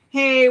saying,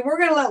 hey, we're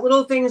going to let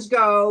little things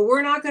go.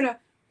 We're not going to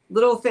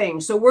little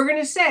things. So we're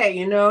going to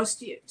say,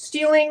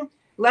 stealing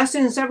less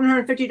than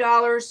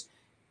 $750,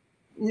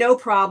 no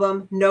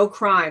problem, no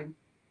crime.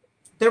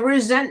 The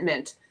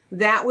resentment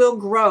that will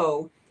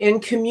grow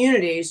in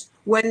communities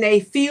when they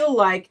feel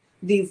like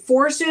the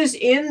forces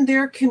in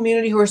their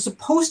community who are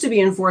supposed to be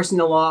enforcing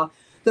the law,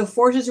 the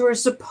forces who are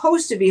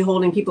supposed to be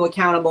holding people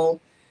accountable,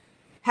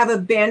 have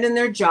abandoned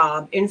their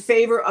job in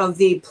favor of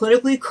the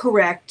politically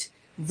correct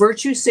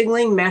virtue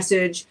signaling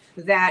message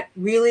that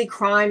really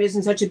crime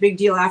isn't such a big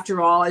deal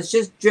after all. It's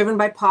just driven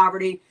by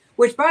poverty,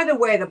 which, by the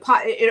way,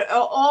 it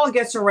all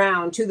gets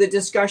around to the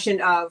discussion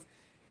of,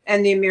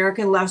 and the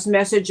American left's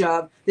message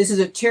of, this is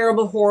a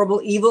terrible,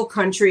 horrible, evil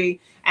country,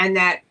 and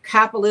that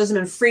capitalism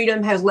and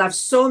freedom has left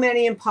so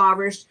many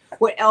impoverished.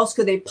 What else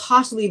could they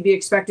possibly be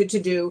expected to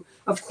do?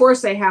 Of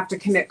course they have to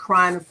commit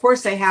crime. Of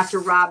course they have to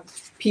rob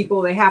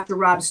people. They have to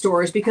rob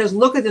stores, because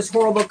look at this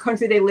horrible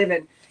country they live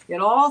in. It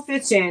all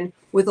fits in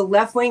with a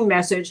left-wing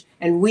message,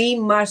 and we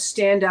must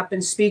stand up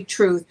and speak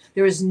truth.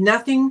 There is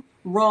nothing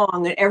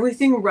wrong and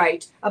everything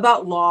right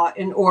about law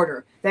and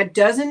order. That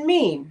doesn't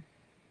mean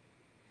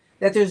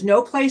that there's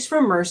no place for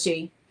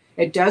mercy.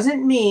 It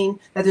doesn't mean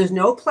that there's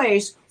no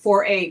place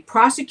for a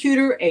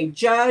prosecutor, a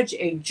judge,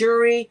 a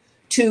jury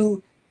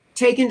to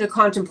take into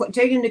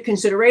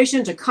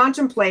consideration, to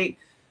contemplate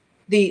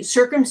the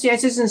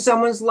circumstances in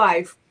someone's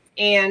life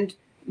and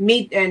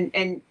meet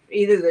and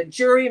either the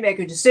jury make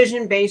a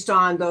decision based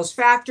on those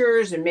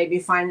factors and maybe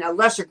find a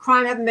lesser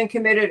crime having been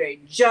committed, a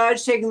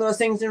judge taking those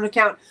things into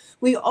account.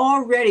 We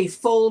already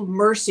fold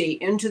mercy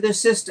into the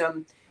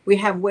system. We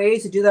have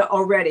ways to do that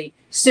already.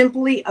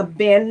 Simply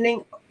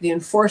abandoning the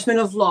enforcement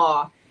of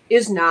law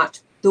is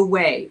not the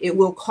way. It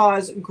will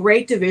cause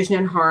great division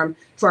and harm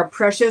to our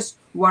precious,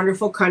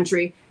 wonderful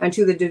country and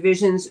to the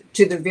divisions,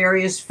 to the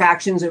various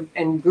factions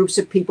and groups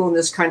of people in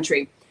this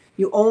country.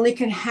 You only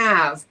can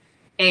have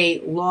a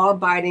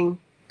law-abiding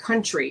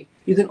country.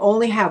 You can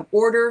only have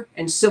order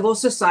and civil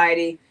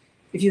society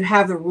if you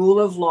have the rule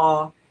of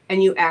law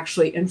and you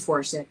actually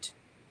enforce it.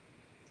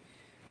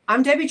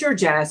 I'm Debbie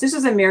Georgatos. This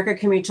is America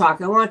Can We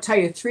Talk? I want to tell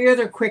you 3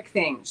 other quick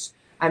things.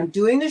 I'm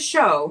doing the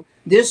show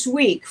this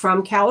week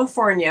from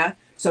California,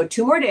 so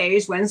 2 more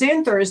days, Wednesday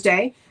and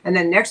Thursday, and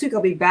then next week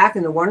I'll be back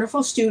in the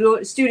wonderful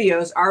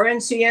studios,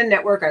 RNCN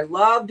Network. I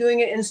love doing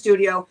it in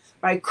studio,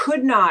 but I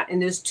could not, in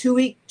this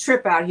 2-week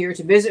trip out here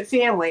to visit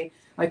family,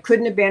 I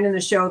couldn't abandon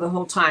the show the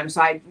whole time.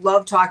 So I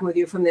love talking with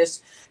you from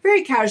this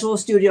very casual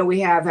studio we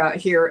have out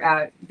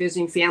here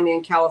visiting family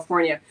in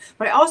California.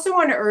 But I also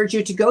want to urge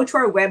you to go to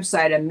our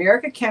website,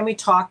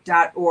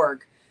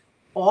 americacanwetalk.org.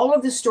 All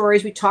of the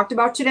stories we talked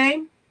about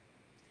today,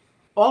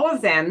 all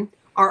of them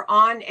are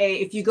on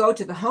if you go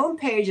to the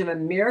homepage of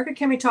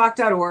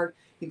americacanwetalk.org,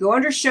 you go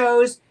under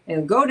shows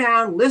and go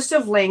down, list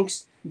of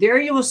links. There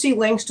you will see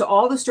links to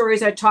all the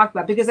stories I talked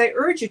about, because I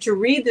urge you to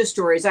read the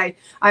stories.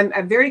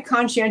 I'm very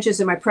conscientious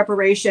in my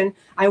preparation.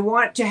 I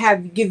want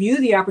to give you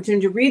the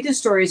opportunity to read the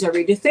stories I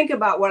read, to think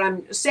about what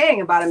I'm saying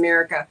about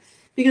America,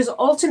 because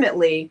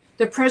ultimately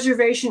the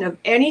preservation of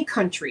any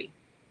country,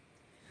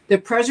 the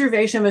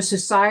preservation of a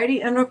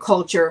society and a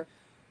culture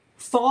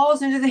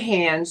falls into the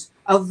hands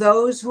of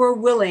those who are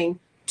willing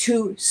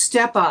to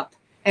step up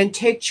and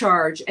take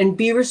charge and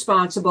be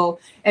responsible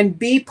and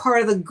be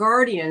part of the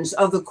guardians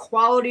of the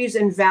qualities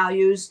and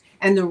values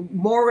and the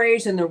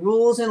mores and the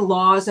rules and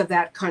laws of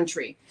that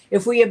country.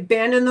 If we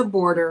abandon the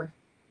border,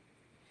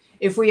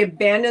 if we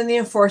abandon the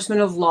enforcement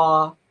of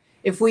law,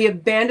 if we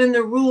abandon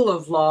the rule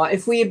of law,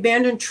 if we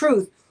abandon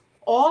truth,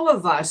 all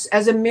of us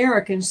as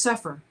Americans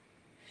suffer.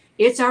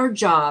 It's our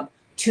job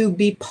to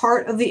be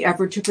part of the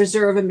effort to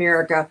preserve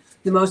America,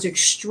 the most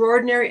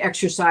extraordinary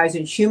exercise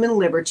in human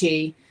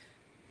liberty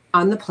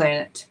on the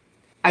planet.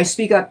 I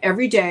speak up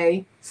every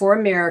day for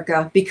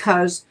America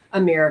because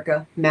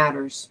America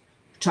matters.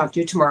 Talk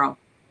to you tomorrow.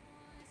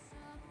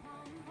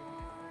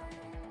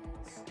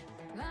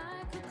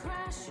 Like a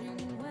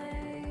crashing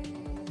wave.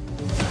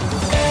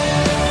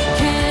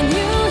 Can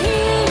you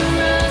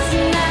hear us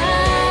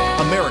now?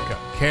 America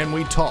Can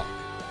We Talk?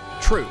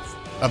 Truth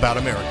about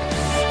America.